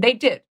system, and they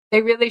did.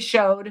 They really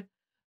showed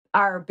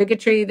our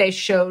bigotry. They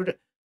showed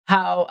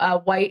how a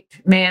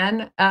white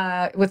man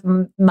with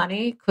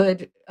money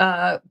could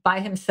buy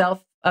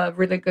himself a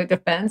really good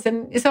defense.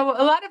 And so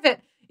a lot of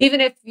it, even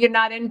if you're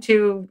not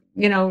into,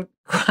 you know,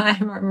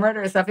 crime or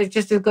murder stuff, it's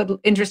just a good,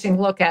 interesting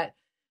look at,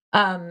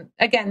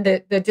 again,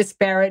 the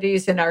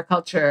disparities in our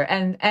culture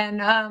and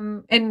in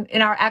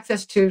our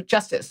access to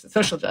justice,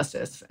 social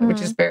justice, which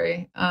is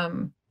very...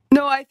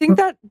 No, I think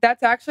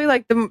that's actually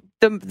like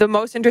the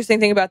most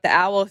interesting thing about the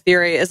owl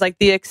theory is like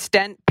the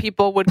extent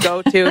people would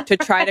go to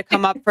try to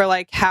come up for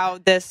like how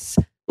this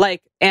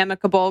like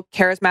amicable,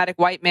 charismatic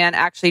white man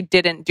actually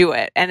didn't do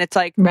it. And it's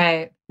like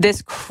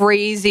this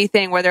crazy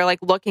thing where they're like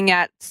looking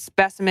at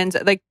specimens,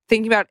 like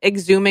thinking about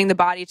exhuming the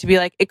body to be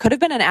like, it could have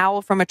been an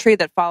owl from a tree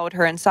that followed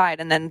her inside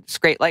and then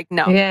scraped, like,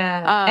 no.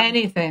 Yeah.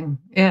 Anything.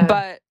 Yeah.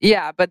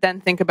 But then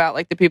think about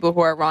like the people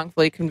who are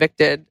wrongfully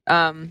convicted.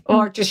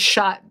 Or just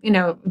shot,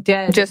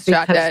 dead. Just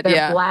shot dead,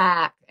 they're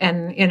black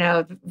and,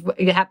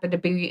 you happen to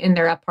be in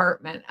their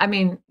apartment. I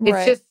mean,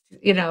 it's just,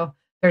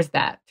 there's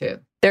that too.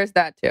 There's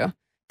that too.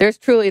 There's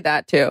truly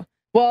that too.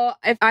 Well,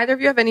 if either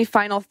of you have any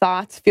final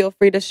thoughts, feel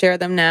free to share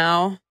them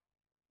now.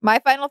 My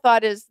final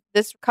thought is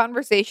this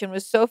conversation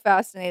was so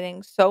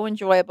fascinating, so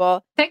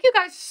enjoyable. Thank you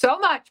guys so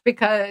much,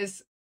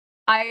 because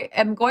I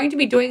am going to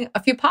be doing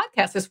a few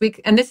podcasts this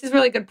week, and this is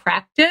really good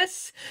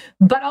practice.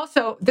 But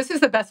also, this is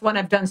the best one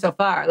I've done so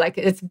far. Like,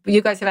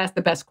 you guys have asked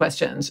the best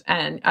questions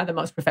and are the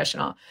most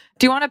professional.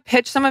 Do you want to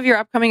pitch some of your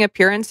upcoming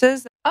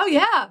appearances? Oh,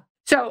 yeah.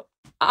 So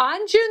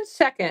on June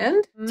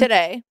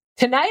 2nd,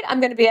 Tonight, I'm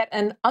going to be at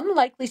An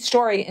Unlikely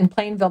Story in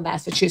Plainville,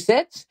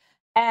 Massachusetts.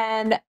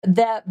 And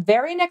the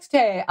very next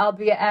day, I'll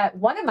be at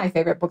one of my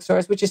favorite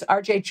bookstores, which is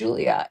RJ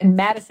Julia in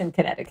Madison,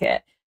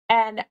 Connecticut.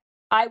 And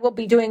I will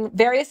be doing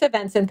various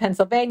events in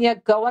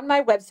Pennsylvania. Go on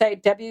my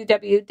website,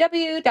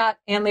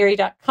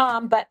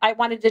 www.annleary.com. But I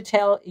wanted to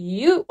tell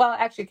you, well,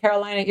 actually,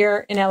 Carolina,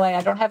 you're in LA.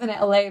 I don't have an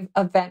LA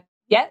event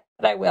yet,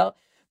 but I will.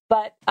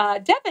 But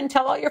Devin,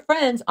 tell all your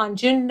friends on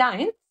June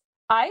 9th.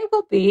 I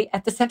will be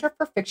at the Center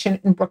for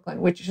Fiction in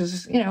Brooklyn, which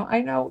is,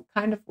 I know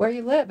kind of where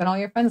you live and all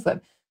your friends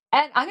live.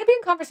 And I'm going to be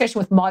in conversation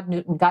with Maude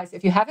Newton. Guys,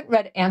 if you haven't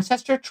read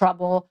Ancestor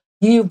Trouble,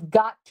 you've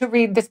got to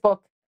read this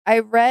book. I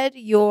read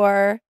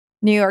your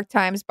New York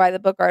Times By the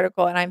Book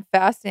article, and I'm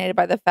fascinated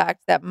by the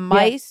fact that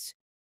mice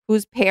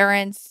whose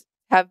parents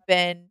have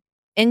been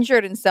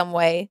injured in some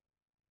way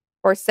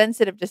or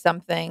sensitive to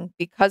something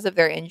because of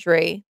their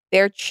injury,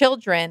 their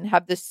children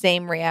have the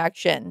same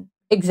reaction.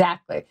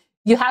 Exactly.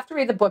 You have to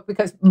read the book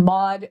because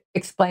Maude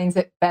explains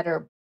it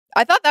better.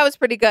 I thought that was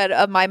pretty good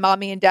of my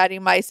mommy and daddy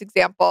mice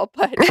example,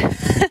 but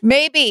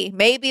maybe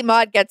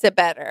Maude gets it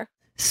better.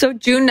 So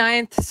June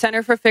 9th,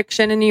 Center for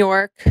Fiction in New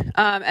York.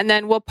 And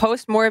then we'll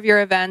post more of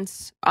your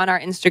events on our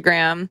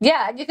Instagram.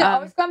 Yeah, and you can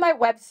always go on my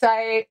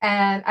website,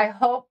 and I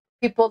hope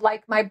people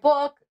like my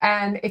book.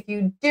 And if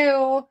you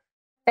do,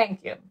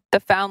 thank you.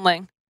 The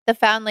Foundling. The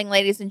Foundling,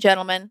 ladies and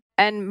gentlemen.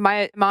 And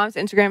my mom's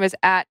Instagram is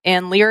at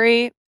Ann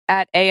Leary.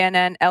 At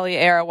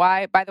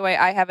ANNLEARY. By the way,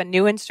 I have a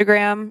new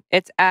Instagram.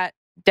 It's at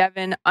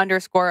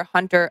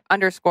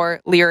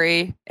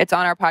Devin_Hunter_Leary. It's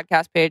on our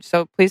podcast page.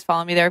 So please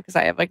follow me there because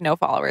I have like no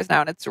followers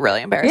now and it's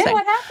really embarrassing. Yeah,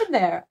 what happened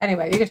there?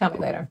 Anyway, you can tell me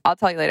later. I'll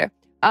tell you later.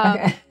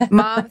 Okay.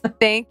 Mom,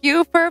 thank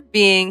you for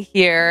being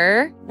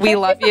here. We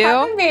love you. Thank you for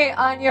having me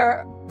on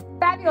your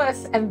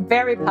fabulous and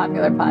very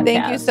popular podcast.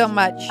 Thank you so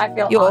much. I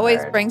feel you honored.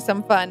 always bring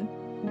some fun.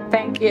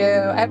 Thank you.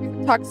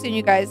 Talk soon,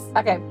 you guys.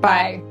 Okay,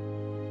 bye.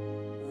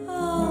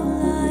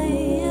 All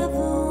I ever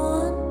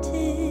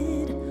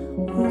wanted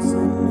was a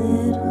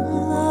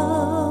little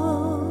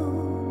love.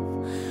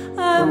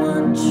 I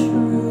want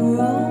true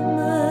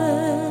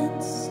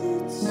romance,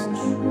 it's true.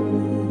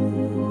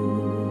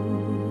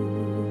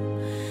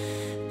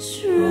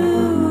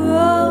 True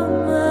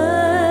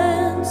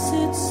romance,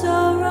 it's so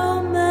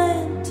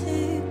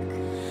romantic.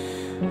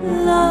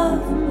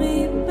 Love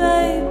me,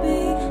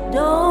 baby,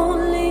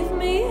 don't leave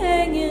me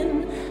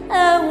hanging.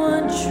 I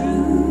want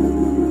true.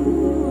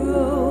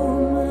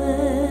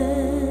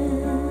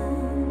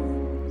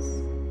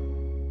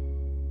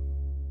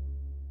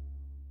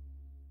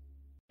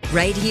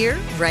 Right here,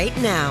 right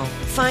now.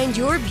 Find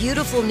your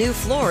beautiful new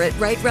floor at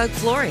Right Rug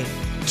Flooring.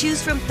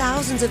 Choose from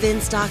thousands of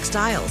in-stock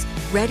styles,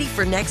 ready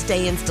for next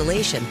day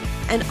installation,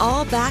 and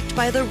all backed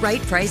by the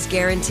right price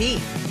guarantee.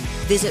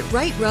 Visit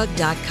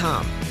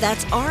rightrug.com.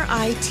 That's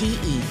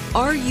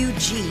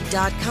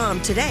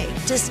RITERUG.com today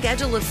to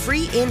schedule a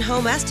free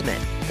in-home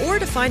estimate or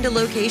to find a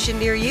location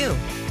near you.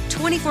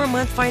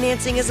 24-month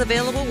financing is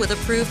available with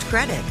approved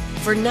credit.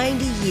 For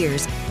 90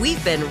 years,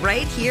 we've been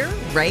right here,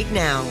 right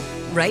now.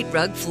 Right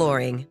Rug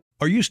Flooring.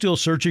 Are you still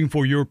searching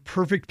for your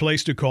perfect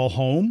place to call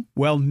home?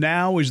 Well,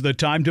 now is the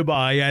time to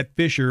buy at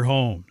Fisher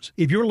Homes.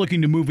 If you're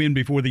looking to move in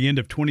before the end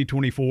of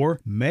 2024,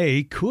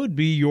 May could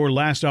be your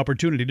last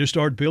opportunity to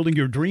start building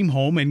your dream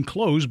home and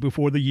close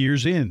before the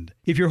year's end.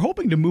 If you're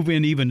hoping to move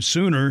in even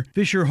sooner,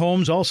 Fisher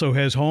Homes also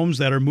has homes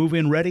that are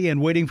move-in ready and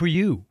waiting for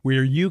you,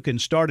 where you can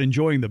start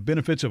enjoying the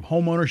benefits of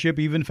homeownership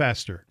even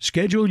faster.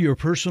 Schedule your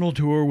personal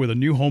tour with a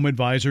new home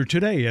advisor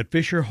today at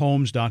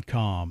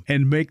FisherHomes.com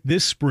and make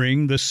this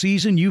spring the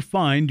season you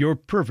find your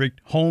perfect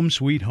home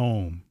sweet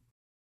home.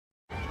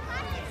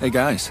 Hey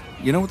guys,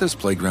 you know what this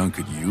playground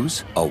could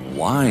use? A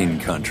wine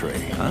country,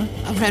 huh?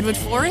 A redwood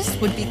forest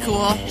would be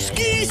cool.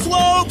 Ski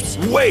slopes!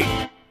 Wait!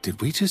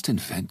 Did we just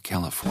invent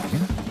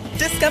California?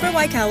 Discover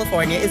why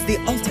California is the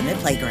ultimate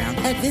playground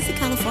at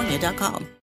visitcalifornia.com.